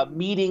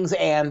meetings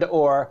and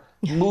or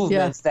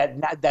movements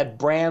that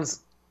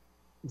brands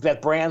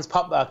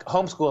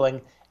homeschooling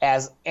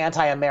as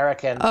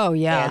anti-American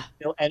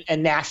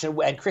and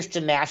national and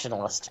Christian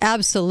nationalist.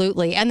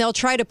 Absolutely. And they'll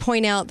try to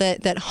point out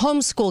that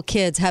homeschool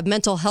kids have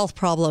mental health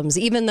problems,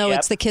 even though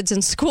it's the kids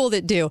in school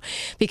that do,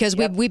 because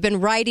we've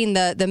been riding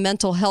the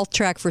mental health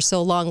track for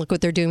so long. Look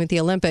what they're doing with the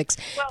Olympics.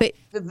 Well, but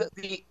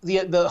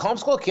the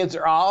homeschool kids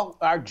are all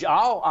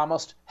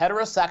almost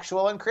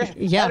heterosexual and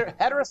Christian,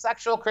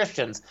 heterosexual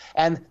Christians,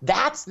 and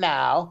that's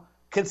now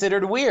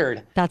considered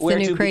weird. That's the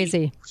new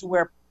crazy.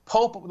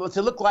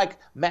 To look like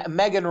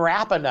Megan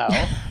Rapinoe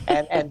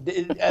and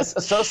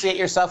associate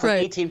yourself with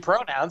 18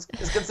 pronouns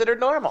is considered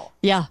normal.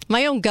 Yeah,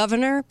 my own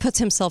governor puts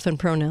himself in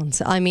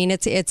pronouns. I mean,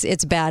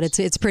 it's bad.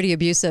 It's pretty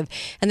abusive.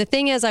 And the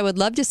thing is, I would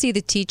love to see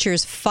the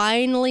teachers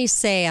finally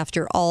say,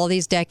 after all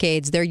these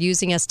decades, they're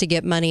using us to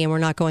get money and we're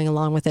not going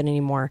along with it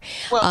anymore.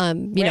 Well,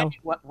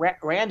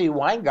 Randy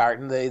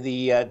Weingarten,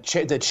 the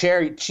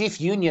chief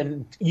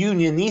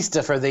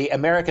unionista for the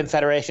American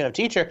Federation of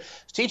Teachers,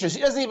 she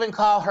doesn't even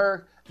call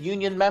her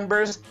union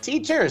members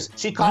teachers.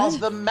 She calls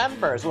them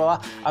members.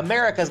 Well,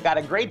 America's got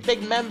a great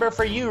big member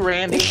for you,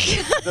 Randy.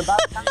 It's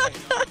about time.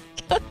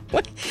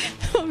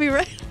 We'll be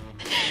right.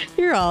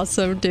 You're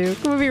awesome, Duke.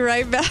 We'll be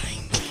right back.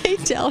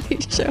 Kate Dalley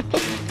Show.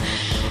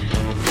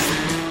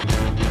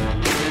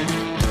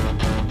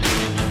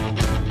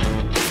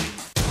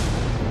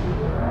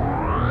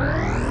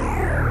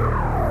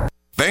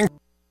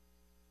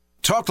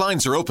 Talk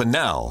lines are open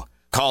now.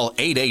 Call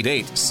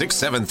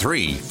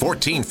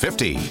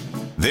 888-673-1450.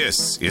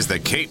 This is the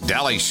Kate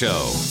Dalley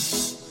Show.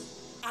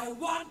 I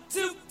want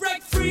to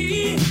break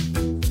free.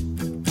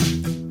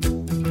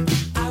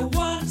 I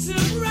want to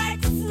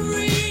break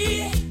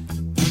free.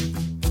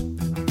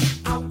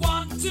 I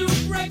want to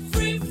break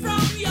free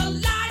from your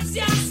lies.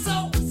 You're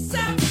so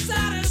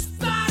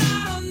self-satisfied.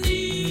 I don't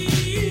need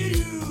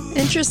you.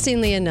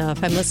 Interestingly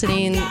enough, I'm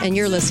listening and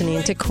you're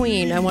listening to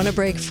Queen, I Want to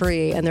Break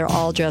Free, and they're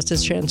all dressed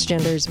as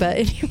transgenders. But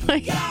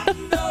anyway.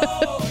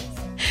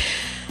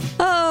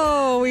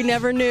 Oh, we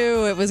never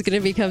knew it was going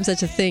to become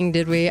such a thing,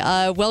 did we?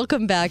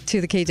 Welcome back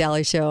to the Kate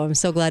Dalley Show. I'm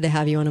so glad to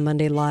have you on a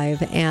Monday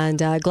Live, and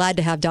glad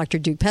to have Dr.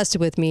 Duke Pesta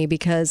with me,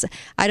 because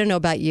I don't know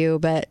about you,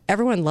 but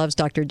everyone loves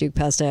Dr. Duke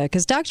Pesta,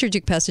 because Dr.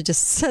 Duke Pesta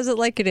just says it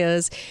like it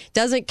is,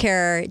 doesn't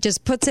care,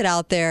 just puts it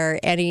out there,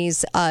 and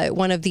he's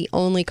one of the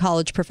only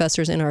college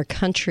professors in our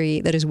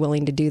country that is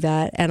willing to do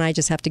that, and I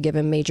just have to give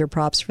him major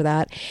props for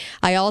that.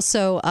 I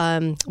also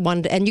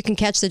wanted, and you can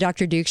catch the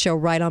Dr. Duke Show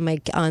right on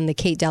the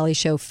Kate Dalley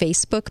Show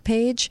Facebook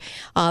page.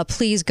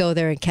 Please go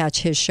there and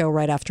catch his show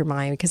right after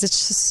mine, because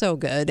it's just so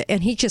good,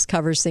 and he just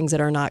covers things that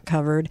are not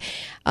covered.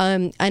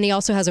 And he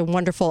also has a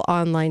wonderful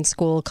online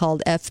school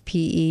called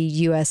fpeusa.org,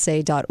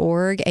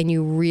 and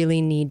you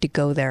really need to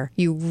go there.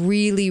 You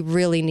really,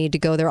 really need to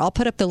go there. I'll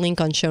put up the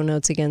link on show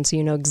notes again so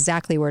you know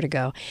exactly where to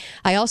go.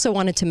 I also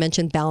wanted to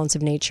mention Balance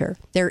of Nature.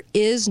 There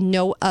is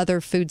no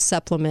other food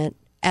supplement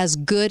as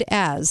good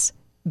as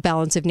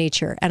Balance of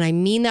Nature. And I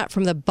mean that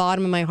from the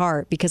bottom of my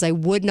heart, because I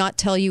would not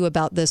tell you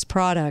about this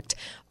product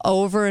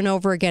over and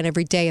over again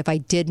every day if I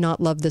did not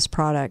love this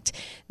product.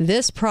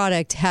 This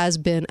product has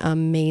been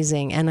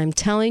amazing. And I'm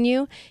telling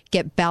you,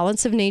 get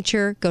Balance of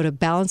Nature. Go to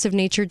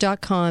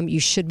balanceofnature.com. You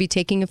should be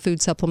taking a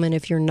food supplement.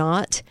 If you're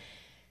not,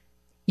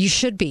 you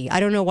should be. I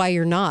don't know why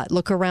you're not.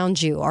 Look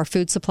around you. Our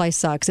food supply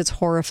sucks. It's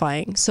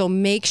horrifying. So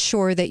make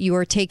sure that you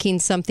are taking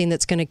something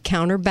that's going to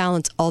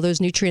counterbalance all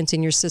those nutrients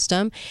in your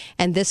system.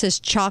 And this is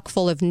chock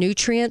full of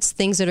nutrients,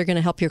 things that are going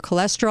to help your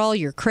cholesterol,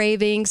 your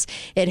cravings.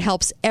 It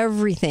helps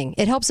everything.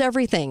 It helps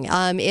everything.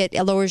 It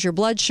lowers your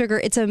blood sugar.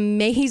 It's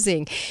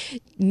amazing.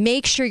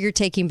 Make sure you're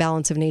taking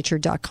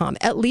balanceofnature.com.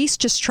 At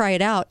least just try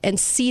it out and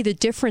see the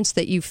difference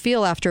that you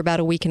feel after about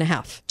a week and a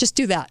half. Just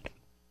do that.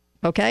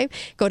 Okay?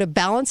 Go to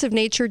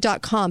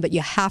balanceofnature.com, but you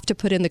have to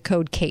put in the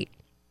code KATE.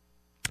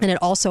 And it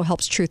also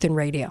helps Truth in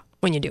Radio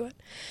when you do it.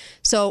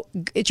 So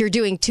you're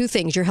doing two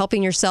things. You're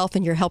helping yourself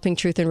and you're helping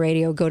Truth in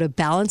Radio. Go to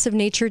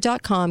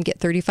balanceofnature.com, get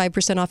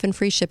 35% off and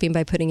free shipping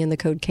by putting in the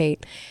code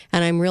KATE.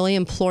 And I'm really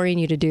imploring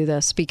you to do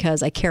this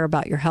because I care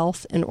about your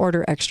health, and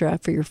order extra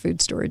for your food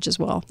storage as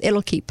well.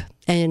 It'll keep,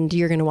 and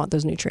you're going to want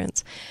those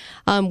nutrients.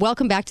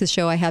 Welcome back to the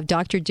show. I have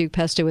Dr. Duke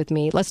Pesta with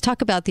me. Let's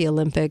talk about the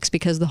Olympics,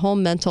 because the whole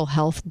mental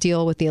health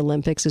deal with the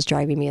Olympics is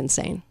driving me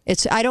insane.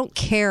 I don't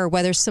care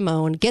whether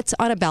Simone gets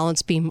on a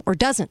balance beam or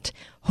doesn't.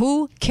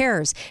 Who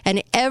cares?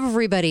 And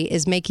everybody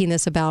is making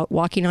this about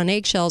walking on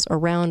eggshells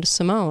around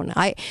Simone.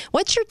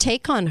 What's your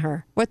take on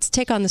her? What's your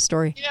take on the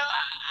story? You know,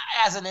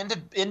 as an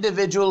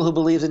individual who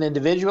believes in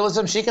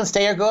individualism, she can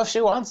stay or go if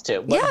she wants to.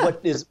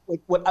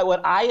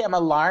 What I am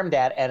alarmed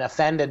at and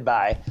offended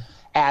by,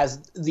 as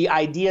the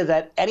idea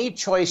that any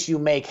choice you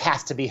make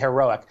has to be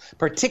heroic,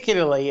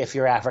 particularly if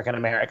you're African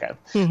American,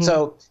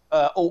 so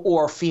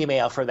or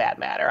female for that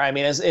matter. I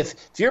mean, if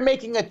you're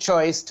making a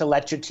choice to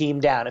let your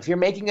team down, if you're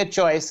making a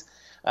choice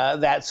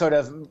that sort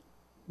of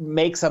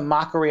makes a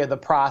mockery of the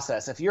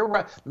process, if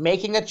you're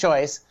making a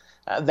choice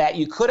that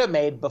you could have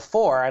made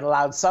before and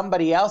allowed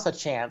somebody else a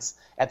chance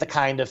at the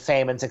kind of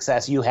fame and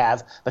success you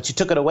have, but you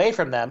took it away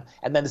from them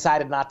and then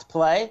decided not to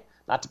play,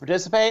 not to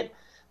participate,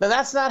 then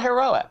that's not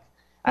heroic.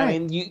 Right. I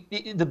mean,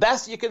 the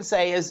best you can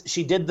say is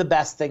she did the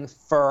best thing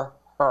for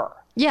her.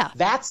 Yeah.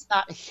 That's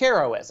not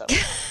heroism.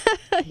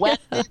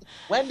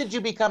 When did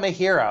you become a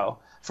hero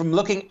from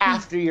looking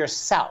after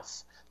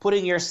yourself,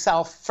 putting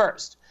yourself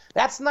first?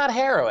 That's not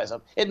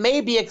heroism. It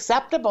may be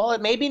acceptable.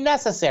 It may be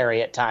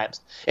necessary at times.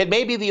 It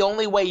may be the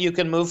only way you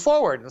can move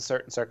forward in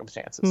certain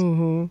circumstances.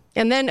 Mm-hmm.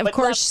 And then, of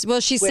course,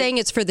 she's saying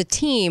it's for the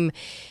team.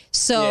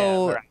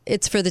 So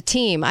it's for the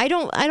team. I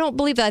don't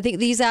believe that. I think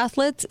these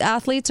athletes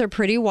are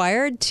pretty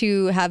wired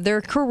to have their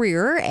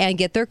career and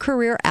get their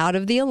career out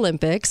of the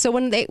Olympics. So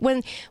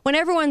when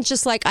everyone's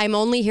just like, I'm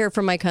only here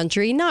for my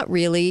country, not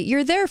really.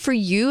 You're there for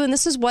you, and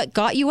this is what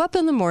got you up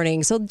in the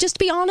morning. So just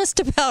be honest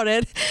about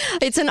it.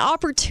 It's an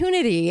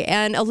opportunity,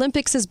 and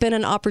Olympics has been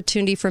an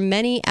opportunity for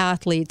many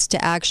athletes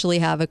to actually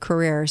have a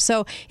career.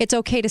 So it's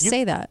okay to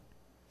say that.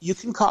 You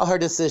can call her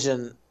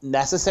decision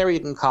necessary.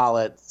 You can call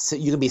it.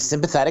 You can be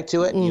sympathetic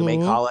to it. Mm-hmm. You may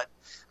call it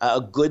a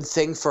good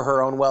thing for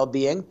her own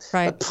well-being.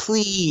 Right. But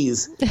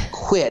please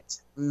quit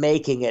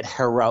making it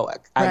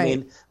heroic. Right. I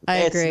mean,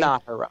 it's agree.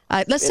 Not heroic.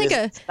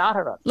 It's not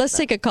heroic. Let's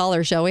take a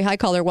caller, shall we? Hi,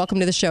 caller. Welcome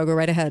to the show. Go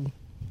right ahead.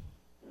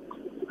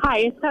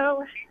 Hi.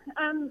 So,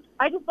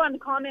 I just wanted to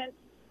comment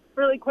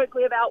really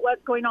quickly about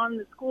what's going on in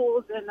the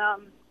schools, and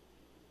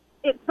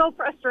it's so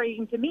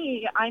frustrating to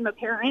me. I'm a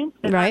parent,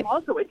 and I'm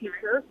also a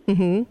teacher.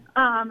 Mm-hmm.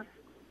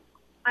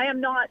 I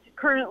am not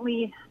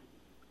currently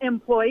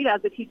employed as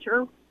a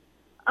teacher,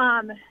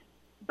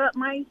 but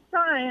my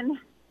son,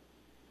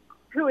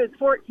 who is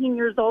 14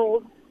 years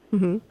old,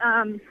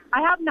 I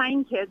have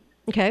 9 kids.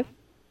 Okay.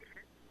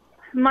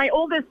 My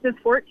oldest is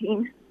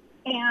 14,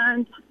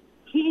 and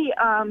he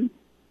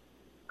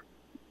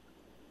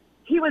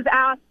was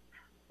asked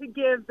to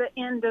give the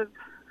end of,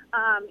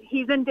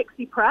 he's in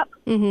Dixie Prep.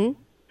 Mm-hmm.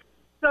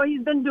 So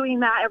he's been doing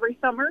that every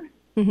summer,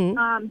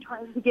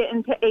 trying to get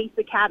into ACE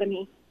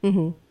Academy.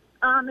 Mm-hmm.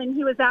 And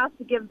he was asked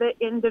to give the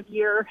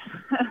end-of-year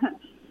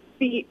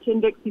speech in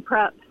Dixie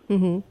Prep.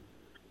 Mm-hmm.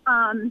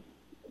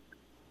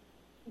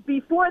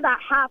 before that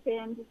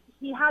happened,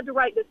 he had to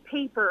write this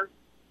paper.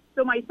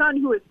 So my son,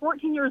 who is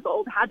 14 years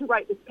old, had to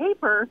write this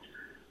paper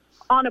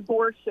on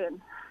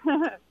abortion.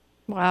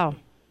 Wow.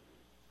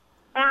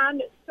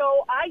 And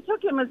so I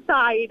took him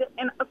aside,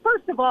 and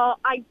first of all,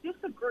 I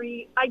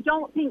disagree. I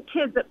don't think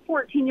kids at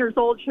 14 years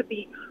old should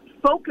be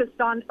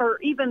focused on or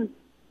even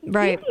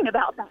thinking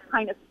about that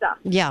kind of stuff.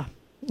 Yeah.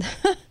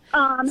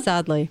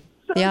 Sadly.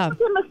 So I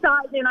took him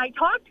aside, and I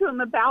talked to him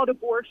about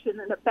abortion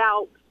and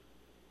about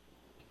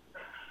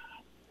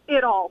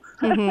it all.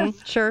 Mm-hmm.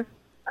 Sure.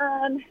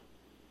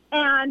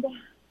 And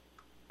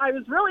I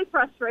was really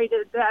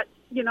frustrated that,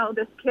 you know,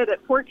 this kid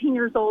at 14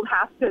 years old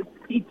has to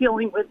be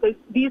dealing with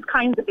these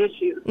kinds of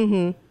issues.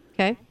 Mm-hmm.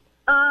 Okay.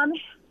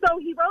 So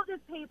he wrote this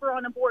paper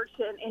on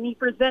abortion, and he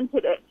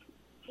presented it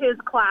to his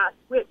class,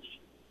 which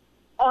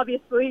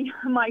obviously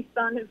my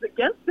son is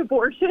against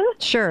abortion.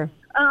 Sure.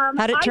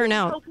 How'd it turn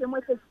out? I helped him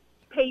with his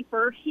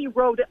paper. He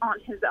wrote it on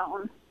his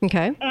own.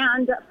 Okay.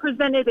 And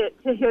presented it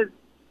to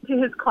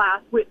his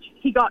class, which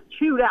he got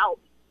chewed out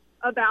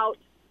about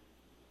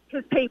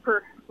his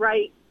paper,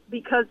 right?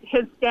 Because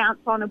his stance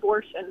on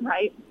abortion,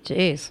 right?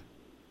 Jeez.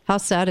 How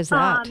sad is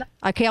that?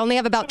 Okay, I only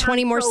have about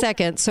 20 more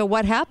seconds. So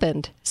what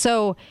happened?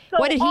 So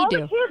what did he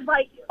do?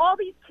 All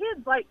these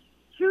kids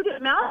chewed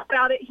him out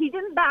about it. He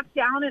didn't back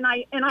down, and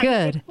I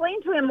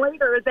explained to him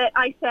later that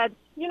I said,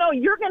 you know,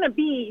 you're going to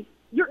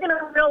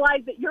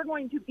realize that you're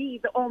going to be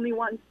the only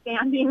one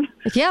standing.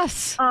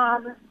 Yes.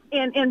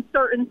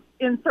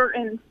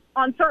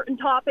 On certain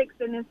topics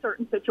and in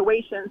certain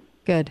situations.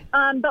 Good.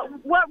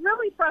 But what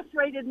really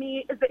frustrated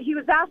me is that he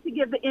was asked to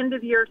give the end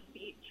of year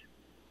speech.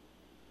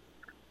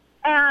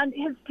 And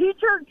his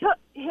teacher took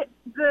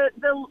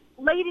the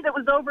lady that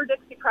was over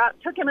Dixie Crowd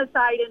took him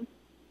aside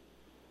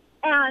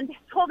and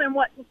told him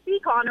what to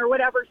speak on or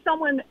whatever.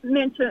 Someone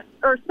mentioned,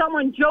 or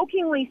someone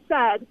jokingly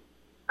said,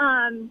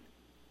 are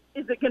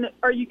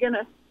you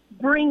gonna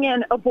bring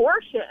in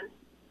abortion?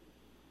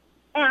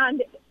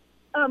 And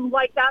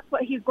that's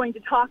what he's going to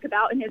talk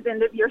about in his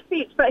end of year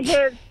speech. But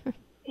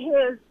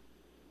his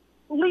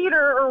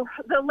leader, or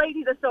the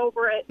lady that's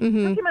over it,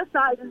 took him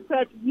aside and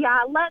said,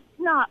 yeah, let's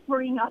not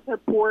bring up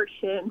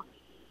abortion.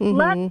 Mm-hmm.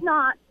 Let's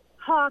not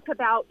talk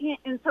about it.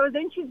 And so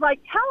then she's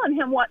telling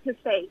him what to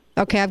say.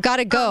 Okay, I've got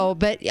to go,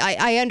 but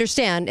I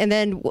understand. And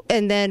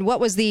then what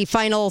was the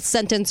final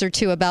sentence or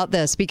two about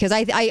this? Because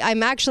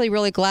I'm actually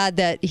really glad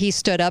that he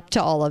stood up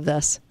to all of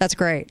this. That's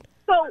great.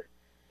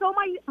 So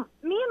me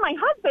and my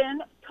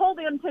husband told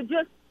him to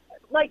just,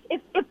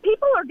 if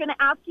people are going to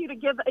ask you to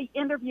give an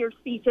interview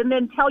speech and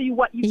then tell you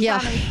what you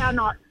can and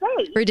cannot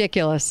say.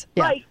 Ridiculous.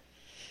 Yeah.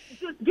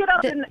 Just get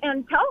up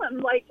and tell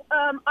them,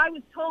 I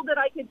was told that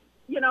I could,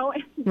 give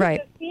a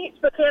speech,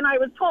 but then I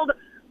was told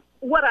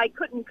what I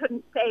couldn't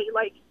say,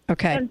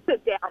 okay. And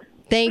sit down.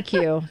 Thank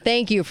you.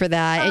 Thank you for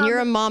that. And you're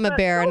a mama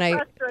bear, and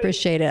I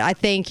appreciate it. I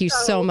thank you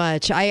so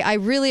much. I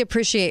really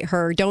appreciate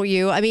her, don't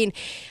you? I mean,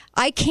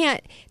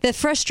 the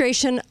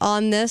frustration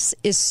on this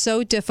is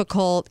so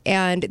difficult,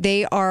 and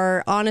they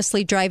are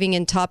honestly driving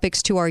in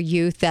topics to our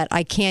youth that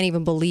I can't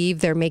even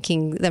believe they're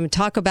making them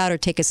talk about or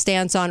take a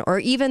stance on, or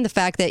even the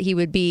fact that he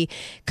would be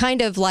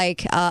kind of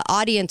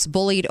audience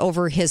bullied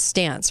over his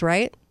stance,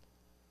 right?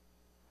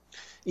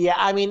 Yeah,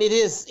 I mean, it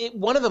is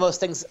one of the most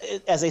things,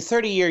 as a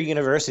 30-year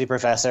university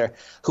professor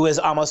who has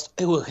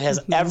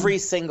every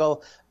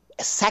single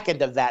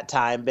second of that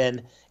time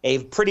been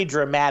a pretty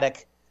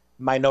dramatic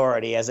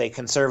minority as a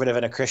conservative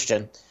and a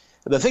Christian.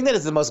 The thing that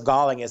is the most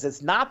galling is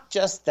it's not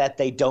just that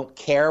they don't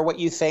care what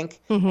you think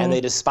and they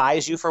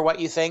despise you for what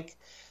you think,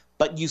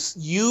 but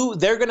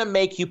they're going to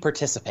make you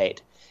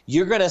participate.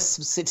 You're going to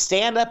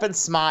stand up and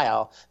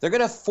smile. They're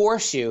going to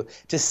force you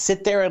to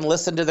sit there and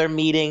listen to their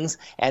meetings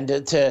and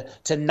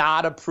to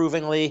nod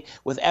approvingly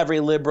with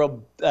every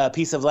liberal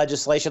piece of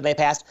legislation they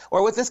passed,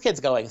 or what this kid's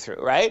going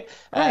through, right?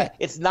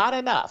 It's not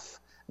enough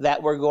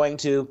that we're going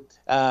to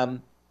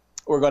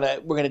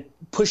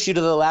push you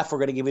to the left. We're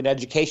going to give you an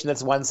education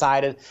that's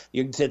one-sided,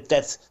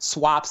 that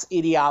swaps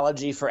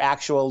ideology for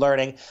actual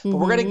learning. But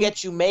we're going to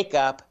get you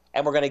makeup,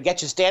 and we're going to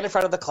get you stand in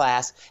front of the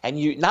class,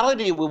 and not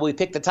only will we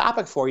pick the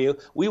topic for you,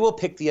 we will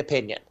pick the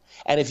opinion.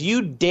 And if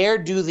you dare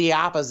do the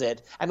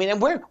opposite, I mean,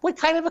 and what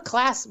kind of a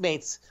class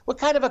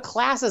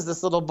is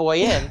this little boy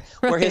in,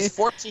 where his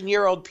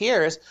 14-year-old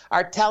peers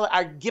are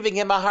giving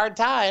him a hard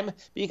time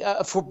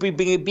for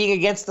being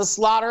against the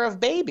slaughter of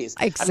babies?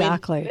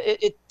 Exactly. I mean,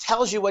 it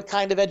tells you what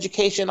kind of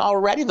education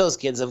already those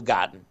kids have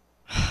gotten.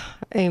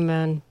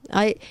 Amen.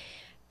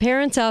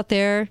 Parents out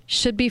there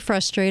should be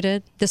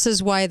frustrated. This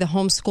is why the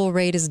homeschool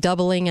rate is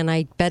doubling, and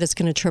I bet it's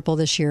going to triple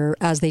this year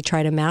as they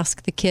try to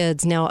mask the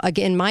kids. Now,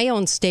 again, my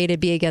own state, it'd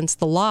be against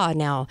the law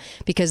now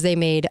because they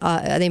made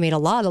a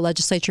law. The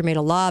legislature made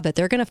a law, but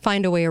they're going to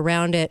find a way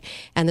around it.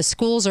 And the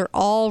schools are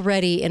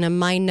already in a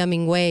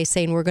mind-numbing way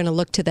saying we're going to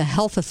look to the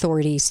health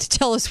authorities to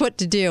tell us what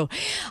to do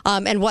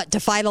and what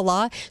defy the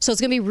law. So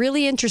it's going to be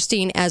really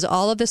interesting as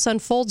all of this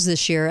unfolds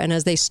this year, and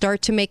as they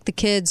start to make the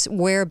kids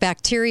wear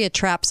bacteria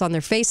traps on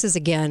their faces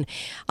again. again.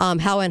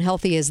 How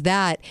unhealthy is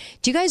that?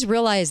 Do you guys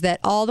realize that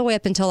all the way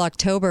up until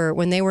October,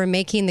 when they were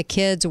making the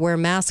kids wear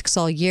masks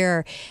all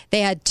year,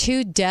 they had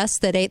 2 deaths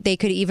that they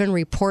could even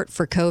report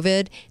for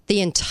COVID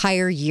the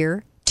entire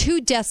year?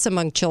 2 deaths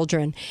among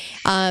children.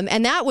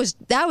 And that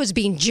was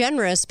being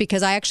generous,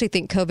 because I actually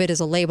think COVID is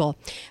a label.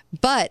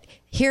 But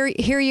here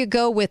you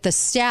go with the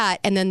stat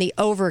and then the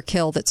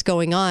overkill that's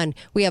going on.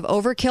 We have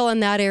overkill in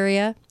that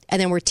area. And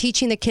then we're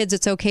teaching the kids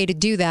it's okay to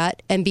do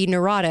that and be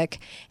neurotic.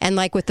 And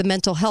like with the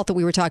mental health that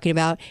we were talking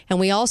about. And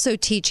we also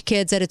teach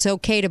kids that it's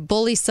okay to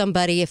bully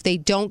somebody if they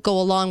don't go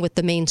along with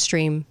the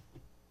mainstream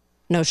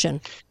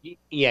notion.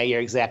 Yeah,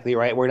 you're exactly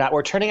right.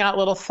 We're turning out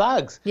little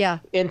thugs. Yeah.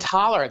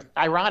 Intolerant.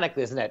 Ironic,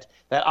 isn't it?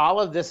 That all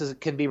of this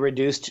can be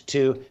reduced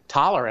to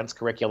tolerance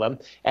curriculum.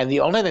 And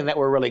the only thing that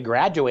we're really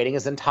graduating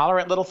is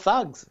intolerant little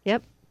thugs.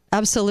 Yep.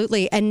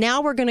 Absolutely. And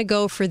now we're going to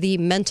go for the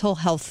mental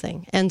health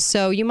thing. And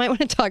so you might want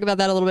to talk about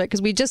that a little bit,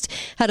 because we just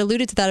had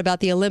alluded to that about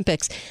the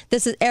Olympics.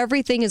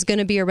 Everything is going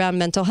to be around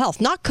mental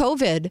health, not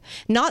COVID,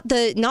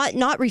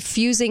 not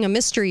refusing a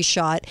mystery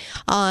shot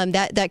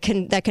that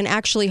can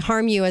actually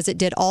harm you as it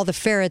did all the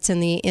ferrets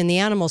in the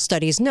animal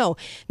studies. No,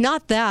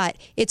 not that.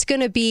 It's going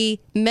to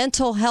be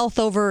mental health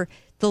over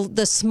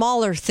the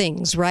smaller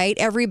things, right?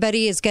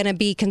 Everybody is going to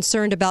be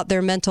concerned about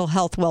their mental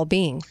health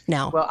well-being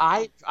now. Well,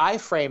 I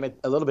frame it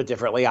a little bit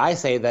differently. I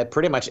say that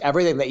pretty much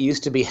everything that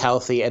used to be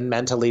healthy and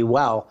mentally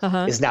well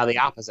is now the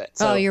opposite.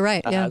 So, you're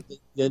right. Yeah.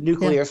 The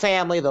nuclear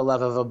family, the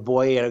love of a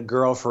boy and a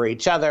girl for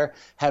each other,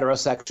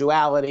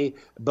 heterosexuality,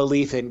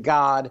 belief in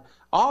God,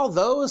 all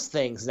those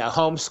things now,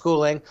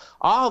 homeschooling,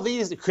 all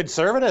these,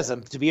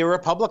 conservatism, to be a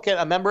Republican,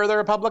 a member of the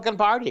Republican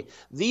Party.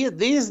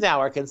 These now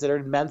are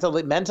considered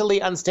mentally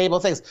unstable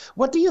things.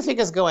 What do you think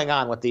is going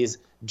on with these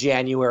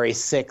January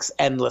 6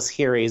 endless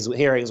hearings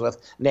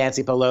with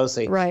Nancy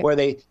Pelosi, right, where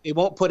they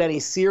won't put any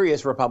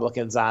serious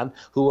Republicans on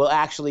who will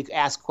actually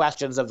ask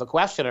questions of the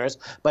questioners,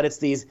 but it's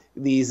these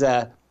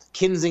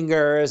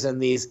Kinzingers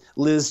and these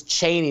Liz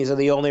Cheneys are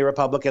the only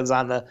Republicans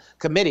on the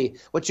committee.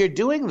 What you're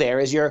doing there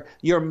is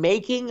you're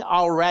making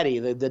already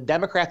the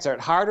Democrats are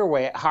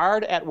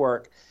hard at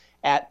work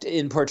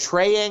in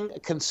portraying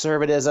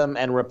conservatism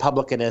and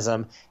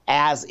republicanism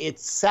as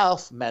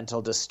itself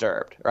mental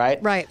disturbed, right?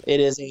 Right. It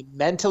is a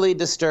mentally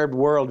disturbed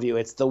worldview.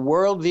 It's the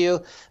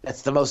worldview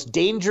that's the most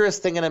dangerous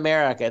thing in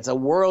America. It's a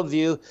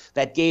worldview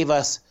that gave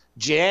us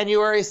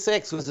January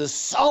 6th, which is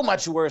so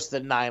much worse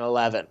than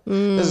 9/11.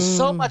 This is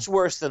so much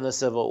worse than the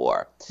Civil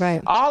War.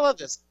 Right. All of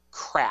this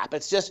crap.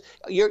 It's just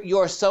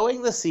you're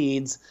sowing the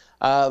seeds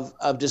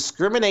of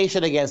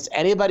discrimination against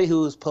anybody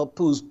whose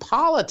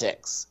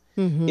politics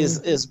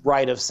is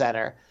right of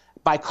center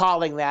by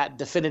calling that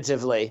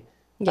definitively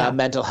a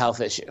mental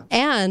health issue.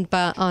 And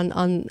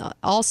on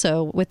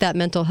also with that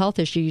mental health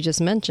issue you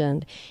just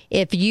mentioned,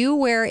 if you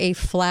wear a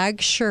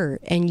flag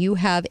shirt and you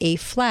have a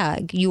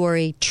flag, you are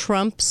a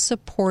Trump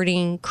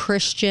supporting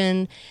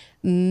Christian,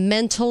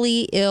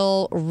 mentally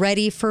ill,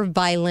 ready for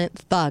violent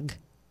thug.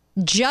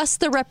 Just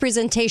the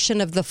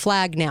representation of the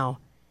flag now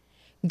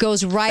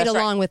goes right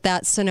along with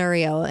that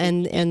scenario,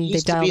 and it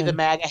used to be the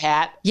MAGA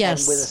hat.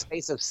 Yes. And with a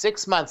space of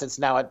 6 months, it's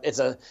now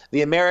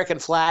the American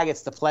flag.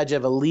 It's the Pledge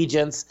of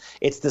Allegiance.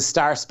 It's the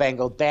Star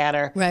Spangled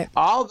Banner. Right.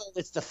 Although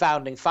it's the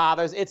Founding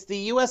Fathers, it's the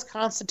U.S.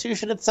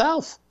 Constitution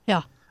itself.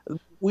 Yeah.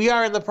 We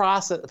are in the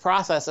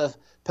process of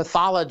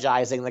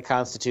pathologizing the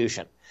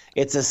Constitution.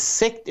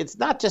 It's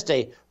not just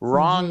a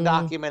wrong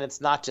document. It's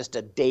not just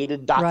a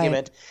dated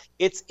document. Right.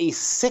 It's a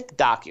sick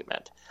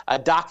document. A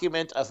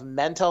document of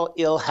mental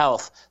ill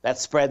health that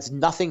spreads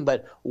nothing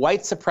but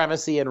white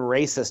supremacy and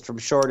racist from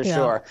shore to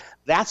shore.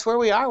 That's where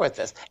we are with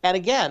this. And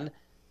again,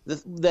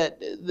 let's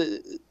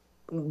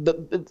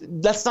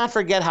not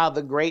forget how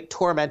the great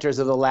tormentors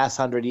of the last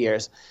 100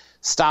 years,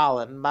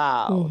 Stalin,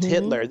 Mao,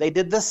 Hitler, they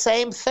did the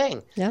same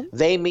thing. Yeah.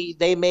 They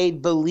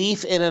made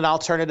belief in an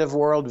alternative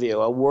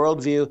worldview, a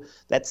worldview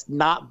that's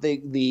not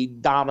the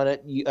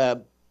dominant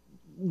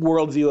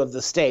worldview of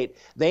the state.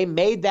 They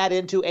made that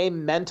into a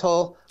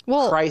mental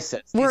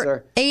crisis.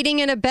 We're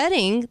aiding and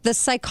abetting the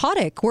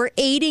psychotic. We're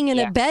aiding and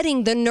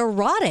abetting the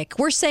neurotic.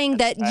 We're saying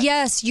that,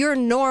 yes, you're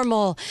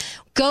normal.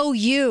 Go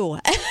you.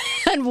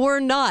 And we're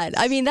not.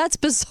 I mean, that's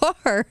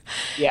bizarre.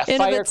 Yeah,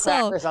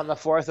 firecrackers on the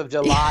 4th of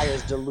July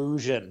is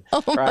delusion,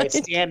 right?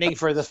 Standing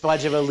for the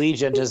Pledge of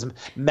Allegiance is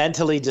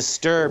mentally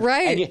disturbed.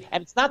 Right.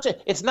 And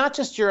it's not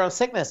just your own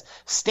sickness.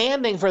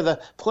 Standing for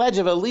the Pledge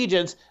of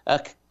Allegiance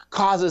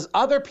causes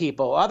other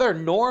people, other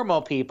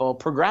normal people,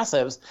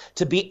 progressives,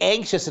 to be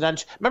anxious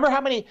and remember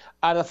how many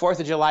on the 4th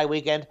of July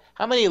weekend,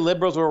 how many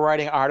liberals were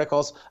writing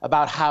articles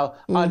about how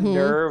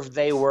unnerved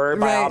they were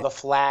by all the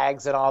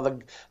flags and all the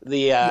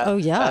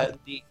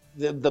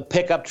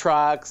pickup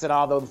trucks and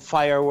all the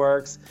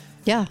fireworks.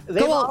 Yeah.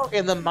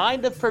 In the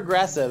mind of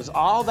progressives,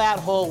 all that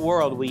whole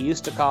world we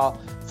used to call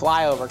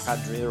flyover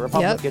country, the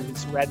Republican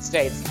red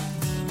states,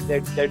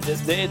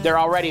 they're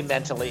already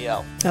mentally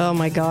ill. Oh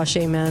my gosh,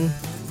 amen.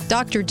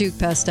 Dr. Duke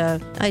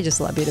Pesta, I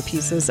just love you to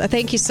pieces.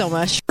 Thank you so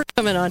much for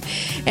coming on.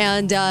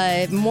 And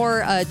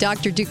more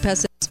Dr. Duke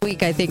Pesta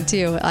week, I think,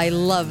 too. I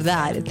love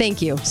that.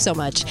 Thank you so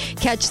much.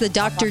 Catch the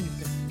Dr.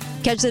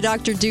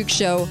 Duke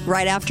show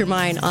right after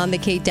mine on the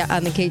Kate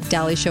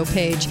Dalley show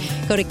page.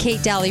 Go to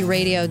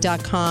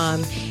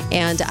katedalleyradio.com,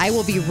 and I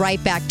will be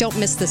right back. Don't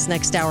miss this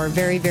next hour.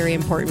 Very, very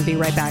important. Be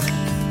right back.